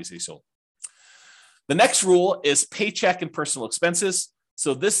the properties that you sold. The next rule is paycheck and personal expenses.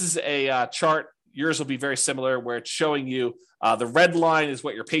 So this is a chart. Yours will be very similar, where it's showing you the red line is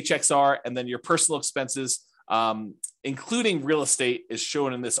what your paychecks are, and then your personal expenses, including real estate, is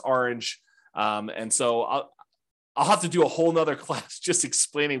shown in this orange. And so I'll have to do a whole nother class just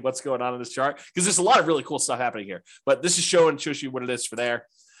explaining what's going on in this chart, because there's a lot of really cool stuff happening here. But this is shows you what it is for there.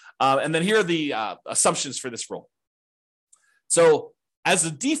 And then here are the assumptions for this rule. So as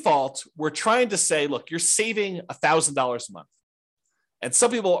a default, we're trying to say, look, you're saving $1,000 a month. And some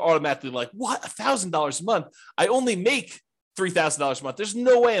people are automatically like, what, $1,000 a month? I only make $3,000 a month. There's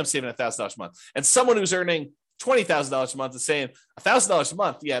no way I'm saving $1,000 a month. And someone who's earning $20,000 a month is saying $1,000 a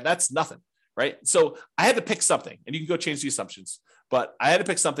month. Yeah, that's nothing, right? So I had to pick something, and you can go change the assumptions, but I had to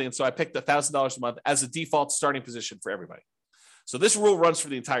pick something. And so I picked $1,000 a month as a default starting position for everybody. So this rule runs for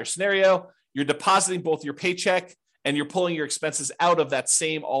the entire scenario. You're depositing both your paycheck and you're pulling your expenses out of that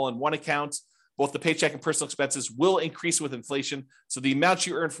same all-in-one account. Both the paycheck and personal expenses will increase with inflation. So the amount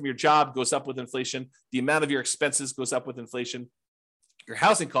you earn from your job goes up with inflation. The amount of your expenses goes up with inflation. Your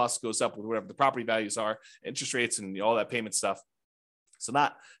housing costs goes up with whatever the property values are, interest rates, and all that payment stuff. So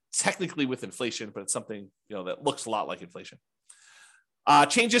not technically with inflation, but it's something that looks a lot like inflation.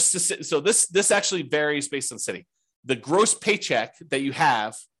 Changes to so this actually varies based on city. The gross paycheck that you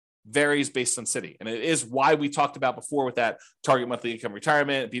have varies based on city. And it is why we talked about before with that target monthly income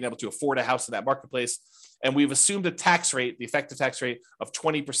retirement, being able to afford a house in that marketplace. And we've assumed a tax rate, the effective tax rate of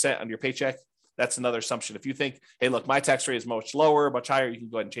 20% on your paycheck. That's another assumption. If you think, hey, look, my tax rate is much lower, much higher, you can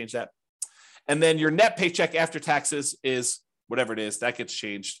go ahead and change that. And then your net paycheck after taxes is whatever it is, that gets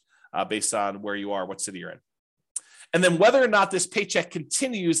changed based on where you are, what city you're in. And then whether or not this paycheck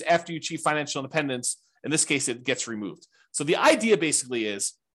continues after you achieve financial independence, in this case, it gets removed. So the idea basically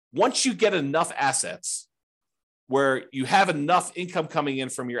is, once you get enough assets where you have enough income coming in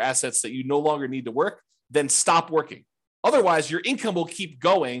from your assets that you no longer need to work, then stop working. Otherwise, your income will keep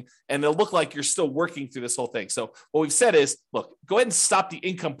going and it'll look like you're still working through this whole thing. So what we've said is, look, go ahead and stop the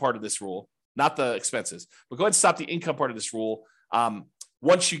income part of this rule, not the expenses, but go ahead and stop the income part of this rule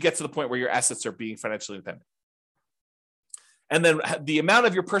once you get to the point where your assets are being financially independent. And then the amount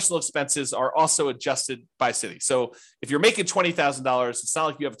of your personal expenses are also adjusted by city. So if you're making $20,000, it's not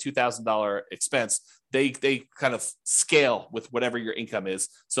like you have a $2,000 expense. They kind of scale with whatever your income is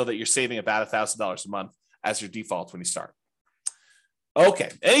so that you're saving about $1,000 a month as your default when you start.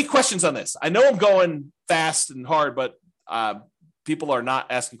 Okay, any questions on this? I know I'm going fast and hard, but people are not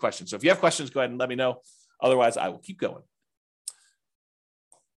asking questions. So if you have questions, go ahead and let me know. Otherwise, I will keep going.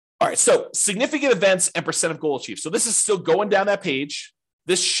 All right, so significant events and percent of goal achieved. So this is still going down that page.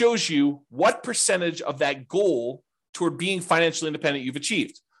 This shows you what percentage of that goal toward being financially independent you've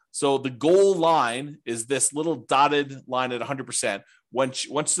achieved. So the goal line is this little dotted line at 100%.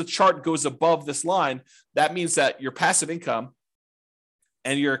 Once the chart goes above this line, that means that your passive income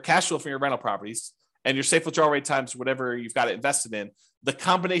and your cash flow from your rental properties and your safe withdrawal rate times whatever you've got it invested in, the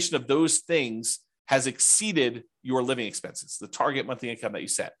combination of those things has exceeded your living expenses, the target monthly income that you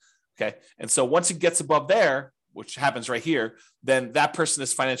set. Okay. And so once it gets above there, which happens right here, then that person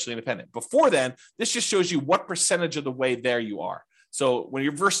is financially independent. Before then, this just shows you what percentage of the way there you are. So when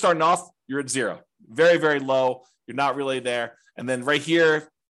you're first starting off, you're at zero, very, very low. You're not really there. And then right here,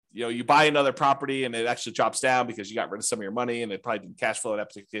 you buy another property and it actually drops down because you got rid of some of your money and it probably didn't cash flow in that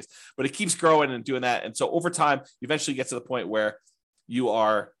particular case, but it keeps growing and doing that. And so over time, you eventually get to the point where you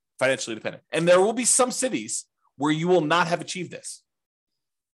are financially independent. And there will be some cities where you will not have achieved this.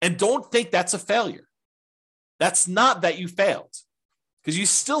 And don't think that's a failure. That's not that you failed, because you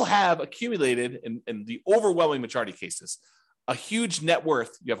still have accumulated in the overwhelming majority of cases, a huge net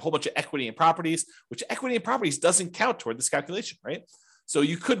worth. You have a whole bunch of equity in properties, which equity in properties doesn't count toward this calculation, right? So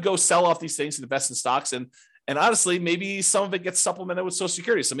you could go sell off these things and invest in stocks. And honestly, maybe some of it gets supplemented with Social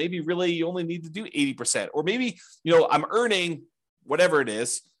Security. So maybe really you only need to do 80%, or maybe, I'm earning whatever it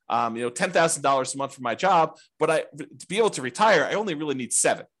is, $10,000 a month for my job, but to be able to retire, I only really need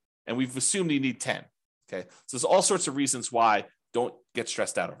 7. And we've assumed you need 10. Okay. So there's all sorts of reasons why. Don't get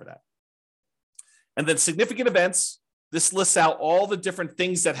stressed out over that. And then significant events. This lists out all the different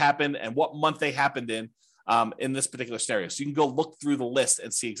things that happened and what month they happened in this particular scenario. So you can go look through the list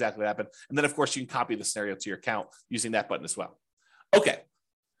and see exactly what happened. And then, of course, you can copy the scenario to your account using that button as well. Okay.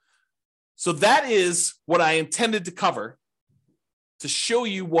 So that is what I intended to cover to show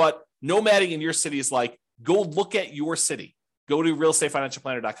you what nomading in your city is like. Go look at your city. Go to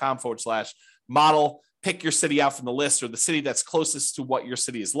realestatefinancialplanner.com/model. Pick your city out from the list or the city that's closest to what your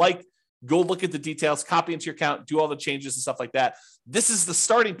city is like. Go look at the details, copy into your account, do all the changes and stuff like that. This is the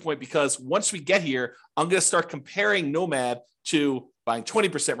starting point because once we get here, I'm going to start comparing Nomad to buying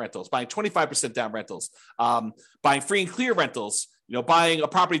 20% rentals, buying 25% down rentals, buying free and clear rentals, buying a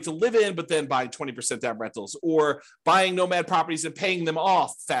property to live in, but then buying 20% down rentals, or buying Nomad properties and paying them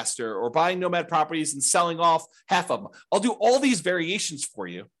off faster, or buying Nomad properties and selling off half of them. I'll do all these variations for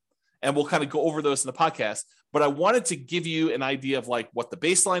you. And we'll kind of go over those in the podcast. But I wanted to give you an idea of like what the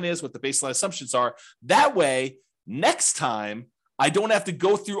baseline is, what the baseline assumptions are. That way, next time, I don't have to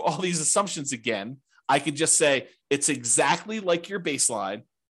go through all these assumptions again. I can just say it's exactly like your baseline,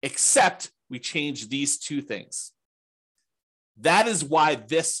 except we change these 2 things. That is why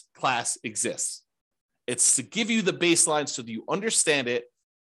this class exists. It's to give you the baseline so that you understand it,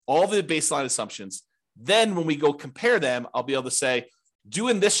 all the baseline assumptions. Then when we go compare them, I'll be able to say,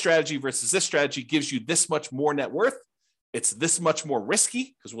 doing this strategy versus this strategy gives you this much more net worth. It's this much more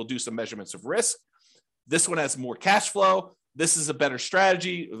risky because we'll do some measurements of risk. This one has more cash flow. This is a better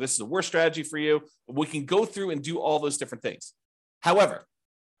strategy. Or this is a worse strategy for you. We can go through and do all those different things. However,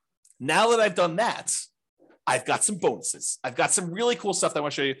 now that I've done that, I've got some bonuses. I've got some really cool stuff that I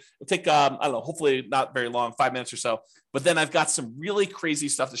want to show you. It'll take, hopefully not very long, 5 minutes or so. But then I've got some really crazy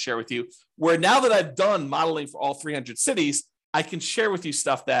stuff to share with you where now that I've done modeling for all 300 cities, I can share with you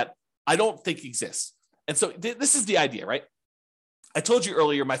stuff that I don't think exists. And so this is the idea, right? I told you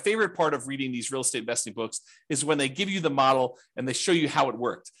earlier, my favorite part of reading these real estate investing books is when they give you the model and they show you how it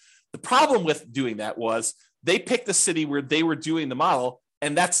worked. The problem with doing that was they picked the city where they were doing the model,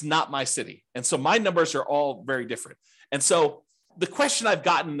 and that's not my city. And so my numbers are all very different. And so the question I've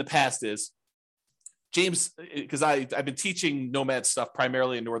gotten in the past is, James, because I've been teaching Nomad stuff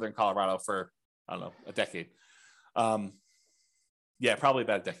primarily in Northern Colorado for, a decade. Yeah, probably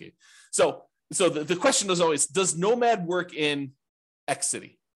about a decade. So the question is always, does Nomad work in X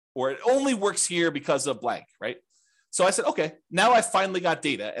city? Or it only works here because of blank, right? So I said, okay, now I finally got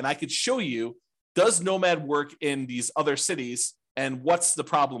data and I could show you, does Nomad work in these other cities and what's the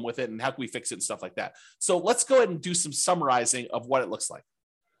problem with it and how can we fix it and stuff like that. So let's go ahead and do some summarizing of what it looks like.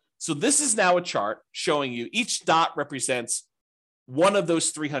 So this is now a chart showing you each dot represents one of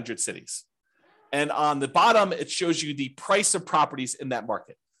those 300 cities. And on the bottom, it shows you the price of properties in that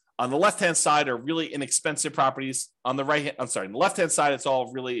market. On the left-hand side are really inexpensive properties. On the the left-hand side, it's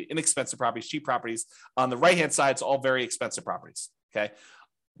all really inexpensive properties, cheap properties. On the right-hand side, it's all very expensive properties, okay?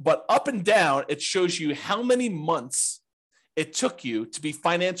 But up and down, it shows you how many months it took you to be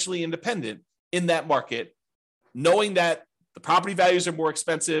financially independent in that market, knowing that the property values are more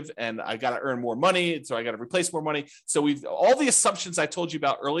expensive and I got to earn more money, so I got to replace more money. So all the assumptions I told you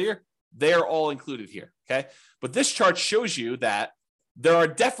about earlier, they're all included here, okay? But this chart shows you that there are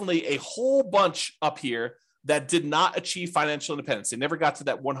definitely a whole bunch up here that did not achieve financial independence. They never got to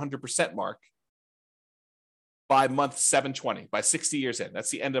that 100% mark by month 720, by 60 years in. That's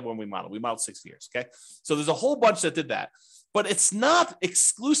the end of when we modeled. We modeled 60 years, okay? So there's a whole bunch that did that. But it's not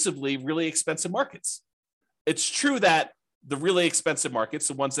exclusively really expensive markets. It's true that the really expensive markets,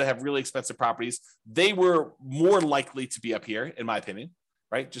 the ones that have really expensive properties, they were more likely to be up here, in my opinion.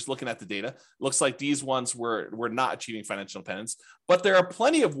 Right? Just looking at the data, looks like these ones were not achieving financial independence, but there are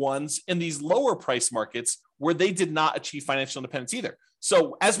plenty of ones in these lower price markets where they did not achieve financial independence either.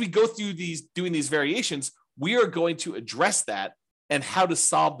 So as we go through doing these variations, we are going to address that and how to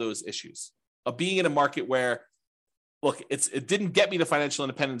solve those issues of being in a market where, look, it didn't get me to financial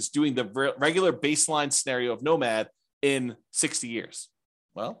independence doing the regular baseline scenario of Nomad in 60 years.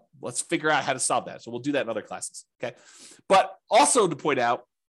 Well, let's figure out how to solve that. So we'll do that in other classes, okay? But also to point out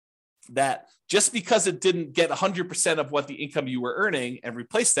that just because it didn't get 100% of what the income you were earning and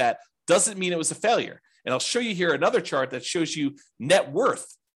replace that doesn't mean it was a failure. And I'll show you here another chart that shows you net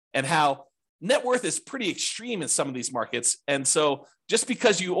worth and how net worth is pretty extreme in some of these markets. And so just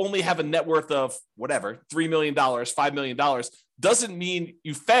because you only have a net worth of whatever, $3 million, $5 million, doesn't mean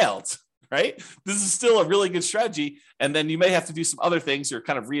you failed, right? This is still a really good strategy. And then you may have to do some other things or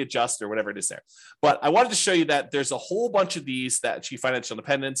kind of readjust or whatever it is there. But I wanted to show you that there's a whole bunch of these that achieve financial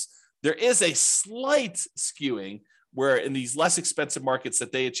independence. There is a slight skewing where in these less expensive markets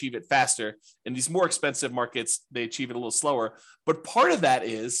that they achieve it faster. In these more expensive markets, they achieve it a little slower. But part of that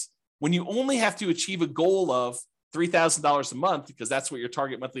is when you only have to achieve a goal of $3,000 a month, because that's what your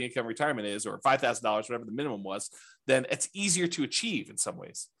target monthly income retirement is, or $5,000, whatever the minimum was, then it's easier to achieve in some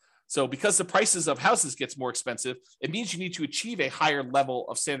ways. So because the prices of houses gets more expensive, it means you need to achieve a higher level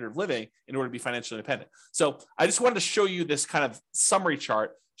of standard of living in order to be financially independent. So I just wanted to show you this kind of summary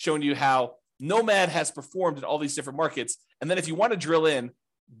chart showing you how Nomad has performed in all these different markets. And then if you want to drill in,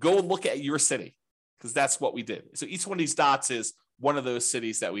 go look at your city, because that's what we did. So each one of these dots is one of those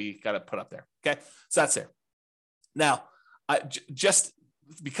cities that we got to put up there. Okay, so that's there. Now, just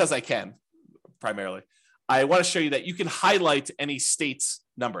because I can, primarily, I want to show you that you can highlight any state's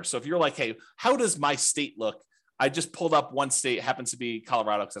number. So if you're like, hey, how does my state look? I just pulled up one state, it happens to be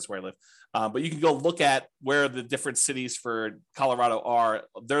Colorado because that's where I live. But you can go look at where the different cities for Colorado are.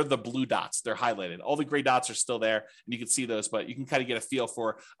 They're the blue dots. They're highlighted. All the gray dots are still there, and you can see those, but you can kind of get a feel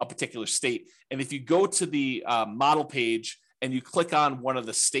for a particular state. And if you go to the model page and you click on one of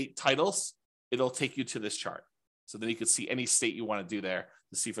the state titles, it'll take you to this chart. So then you can see any state you want to do there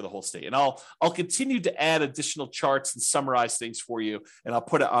to see for the whole state. And I'll continue to add additional charts and summarize things for you, and I'll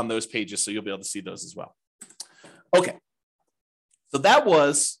put it on those pages so you'll be able to see those as well. Okay, so that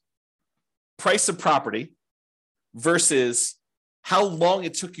was price of property versus how long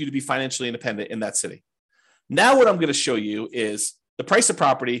it took you to be financially independent in that city. Now what I'm going to show you is the price of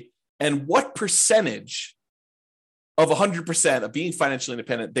property and what percentage of 100% of being financially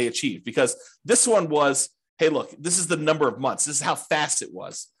independent they achieved. Because this one was, hey, look, this is the number of months. This is how fast it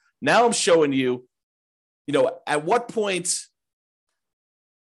was. Now I'm showing you, at what point,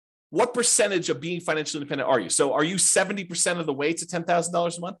 what percentage of being financially independent are you? So are you 70% of the way to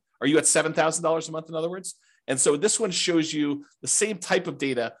 $10,000 a month? Are you at $7,000 a month, in other words? And so this one shows you the same type of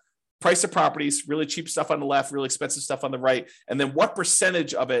data, price of properties, really cheap stuff on the left, really expensive stuff on the right, and then what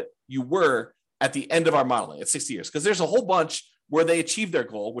percentage of it you were at the end of our modeling at 60 years. Because there's a whole bunch where they achieved their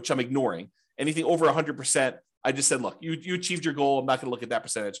goal, which I'm ignoring. Anything over 100%, I just said, look, you achieved your goal. I'm not going to look at that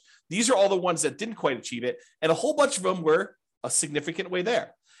percentage. These are all the ones that didn't quite achieve it. And a whole bunch of them were a significant way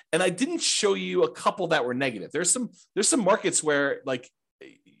there. And I didn't show you a couple that were negative. There's some markets where, like,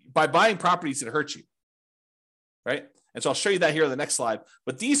 by buying properties, it hurts you, right? And so I'll show you that here on the next slide.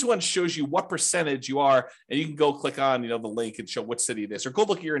 But these ones shows you what percentage you are, and you can go click on, the link and show what city it is, or go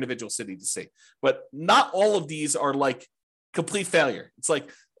look at your individual city to see. But not all of these are like complete failure. It's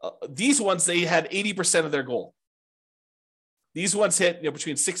like these ones, they had 80% of their goal. These ones hit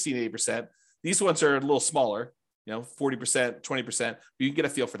between 60 and 80%. These ones are a little smaller, 40%, 20%, but you can get a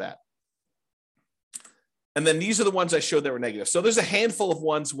feel for that. And then these are the ones I showed that were negative. So there's a handful of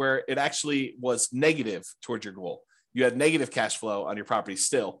ones where it actually was negative towards your goal. You had negative cash flow on your property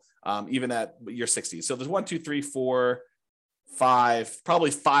still, even at year 60. So there's 1, 2, 3, 4, 5,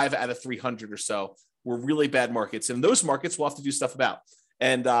 probably 5 out of 300 or so were really bad markets. And those markets we'll have to do stuff about.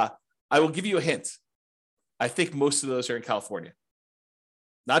 And I will give you a hint. I think most of those are in California.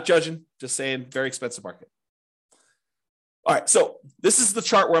 Not judging, just saying very expensive market. All right, so this is the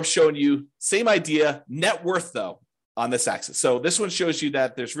chart where I'm showing you, same idea, net worth though, on this axis. So this one shows you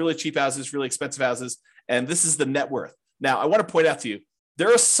that there's really cheap houses, really expensive houses, and this is the net worth. Now, I want to point out to you,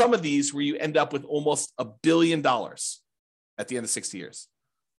 there are some of these where you end up with almost $1 billion at the end of 60 years.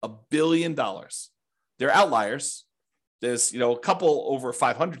 $1 billion. They're outliers. There's, a couple over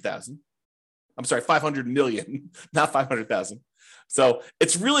 500,000. I'm sorry, 500 million, not 500,000. So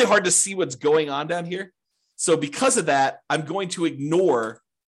it's really hard to see what's going on down here. So because of that, I'm going to ignore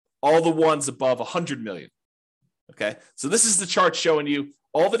all the ones above 100 million. Okay. So this is the chart showing you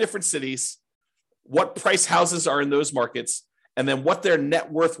all the different cities, what price houses are in those markets, and then what their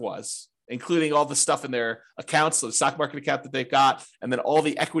net worth was, including all the stuff in their accounts, so the stock market account that they've got, and then all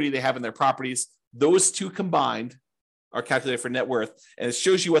the equity they have in their properties. Those two combined are calculated for net worth, and it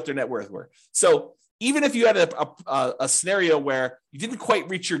shows you what their net worth were. So even if you had a scenario where you didn't quite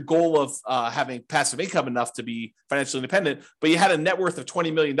reach your goal of having passive income enough to be financially independent, but you had a net worth of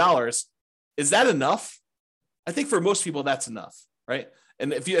 $20 million, is that enough? I think for most people, that's enough, right?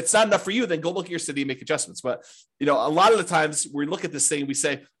 And if it's not enough for you, then go look at your city and make adjustments. But, a lot of the times we look at this thing, we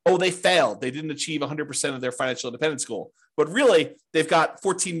say, oh, they failed. They didn't achieve 100% of their financial independence goal. But really, they've got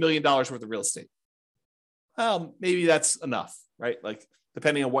 $14 million worth of real estate. Well, maybe that's enough, right? Like,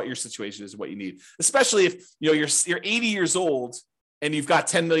 depending on what your situation is, what you need, especially if you're 80 years old and you've got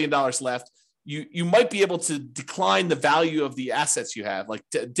 $10 million left. you might be able to decline the value of the assets you have, like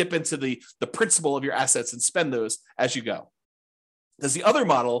to dip into the principal of your assets and spend those as you go. Because the other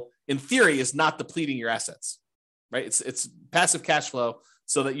model, in theory, is not depleting your assets, right? It's passive cash flow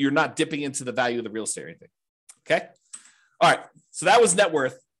so that you're not dipping into the value of the real estate or anything. Okay. All right. So that was net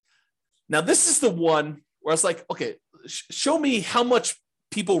worth. Now, this is the one where I was like, okay, show me how much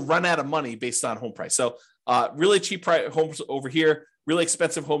people run out of money based on home price. So really cheap homes over here, really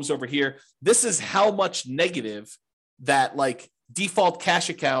expensive homes over here. This is how much negative that like default cash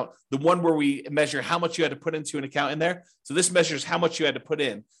account, the one where we measure how much you had to put into an account in there. So this measures how much you had to put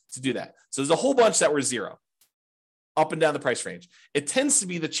in to do that. So there's a whole bunch that were zero up and down the price range. It tends to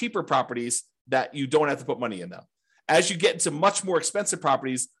be the cheaper properties that you don't have to put money in though. As you get into much more expensive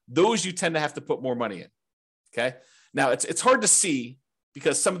properties, those you tend to have to put more money in. Okay. Now it's hard to see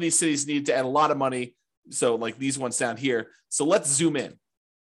because some of these cities need to add a lot of money. So like these ones down here. So let's zoom in.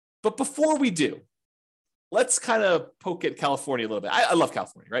 But before we do, let's kind of poke at California a little bit. I love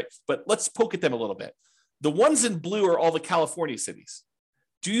California, right? But let's poke at them a little bit. The ones in blue are all the California cities.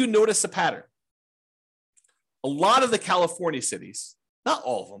 Do you notice a pattern? A lot of the California cities, not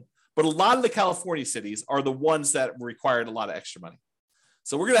all of them, but a lot of the California cities are the ones that required a lot of extra money.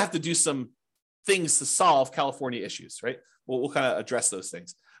 So we're going to have to do some things to solve California issues, right? We'll kind of address those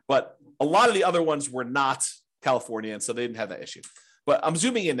things. But a lot of the other ones were not California, and so they didn't have that issue. But I'm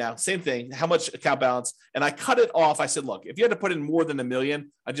zooming in now, same thing, how much account balance, and I cut it off. I said, look, if you had to put in more than $1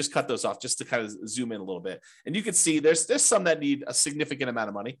 million, I just cut those off just to kind of zoom in a little bit. And you can see there's some that need a significant amount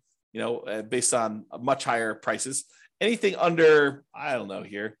of money, based on much higher prices. Anything under, I don't know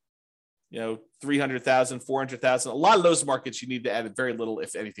here, 300,000, 400,000, a lot of those markets you need to add very little,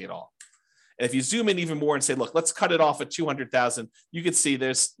 if anything at all. And if you zoom in even more and say, look, let's cut it off at 200,000, you can see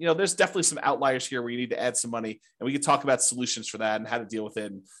there's definitely some outliers here where you need to add some money, and we can talk about solutions for that and how to deal with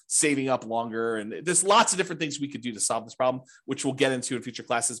it and saving up longer. And there's lots of different things we could do to solve this problem, which we'll get into in future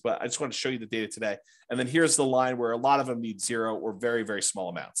classes. But I just want to show you the data today. And then here's the line where a lot of them need zero or very, very small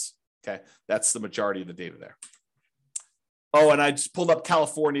amounts. Okay. That's the majority of the data there. Oh, and I just pulled up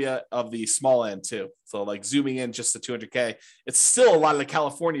California of the small end too. So like zooming in just to 200K, it's still a lot of the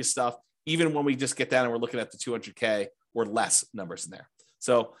California stuff, even when we just get down and we're looking at the 200K or less numbers in there.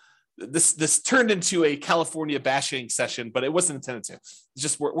 So this turned into a California bashing session, but it wasn't intended to. It's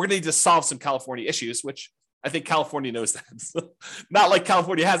just we're going to need to solve some California issues, which I think California knows that. Not like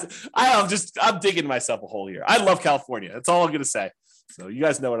California has it. I'm digging myself a hole here. I love California. That's all I'm going to say. So you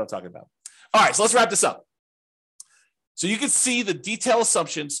guys know what I'm talking about. All right, so let's wrap this up. So you can see the detailed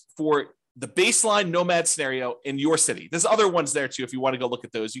assumptions for the baseline Nomad scenario in your city. There's other ones there too. If you want to go look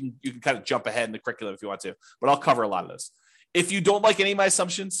at those, you can kind of jump ahead in the curriculum if you want to, but I'll cover a lot of those. If you don't like any of my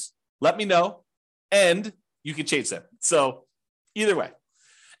assumptions, let me know and you can change them. So either way.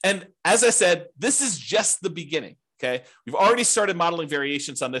 And as I said, this is just the beginning. Okay. We've already started modeling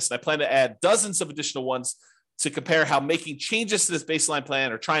variations on this, and I plan to add dozens of additional ones to compare how making changes to this baseline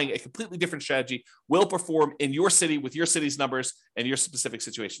plan or trying a completely different strategy will perform in your city with your city's numbers and your specific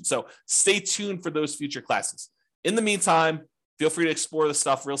situation. So stay tuned for those future classes. In the meantime, feel free to explore the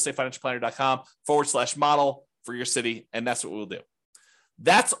stuff, realestatefinancialplanner.com/model for your city. And that's what we'll do.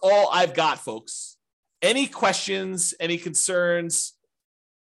 That's all I've got, folks. Any questions, any concerns?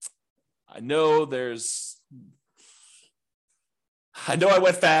 I know I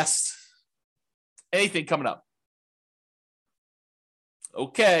went fast. Anything coming up?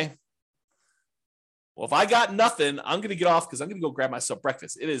 Okay. Well, if I got nothing, I'm going to get off because I'm going to go grab myself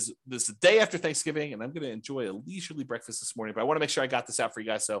breakfast. This is the day after Thanksgiving, and I'm going to enjoy a leisurely breakfast this morning. But I want to make sure I got this out for you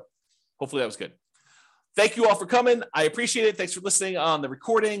guys. So hopefully that was good. Thank you all for coming. I appreciate it. Thanks for listening on the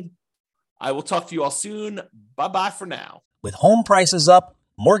recording. I will talk to you all soon. Bye-bye for now. With home prices up,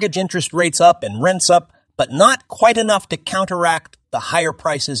 mortgage interest rates up, and rents up, but not quite enough to counteract the higher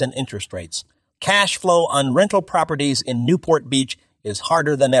prices and interest rates, cash flow on rental properties in Newport Beach is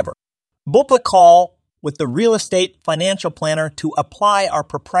harder than ever. Book a call with the Real Estate Financial Planner to apply our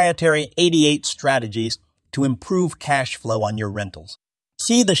proprietary 88 strategies to improve cash flow on your rentals.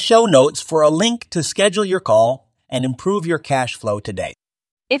 See the show notes for a link to schedule your call and improve your cash flow today.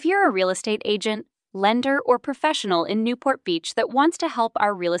 If you're a real estate agent, lender, or professional in Newport Beach that wants to help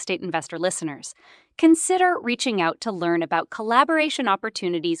our real estate investor listeners, consider reaching out to learn about collaboration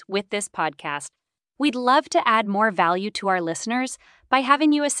opportunities with this podcast. We'd love to add more value to our listeners by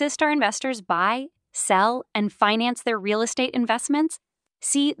having you assist our investors buy, sell, and finance their real estate investments.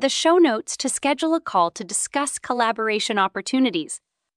 See the show notes to schedule a call to discuss collaboration opportunities.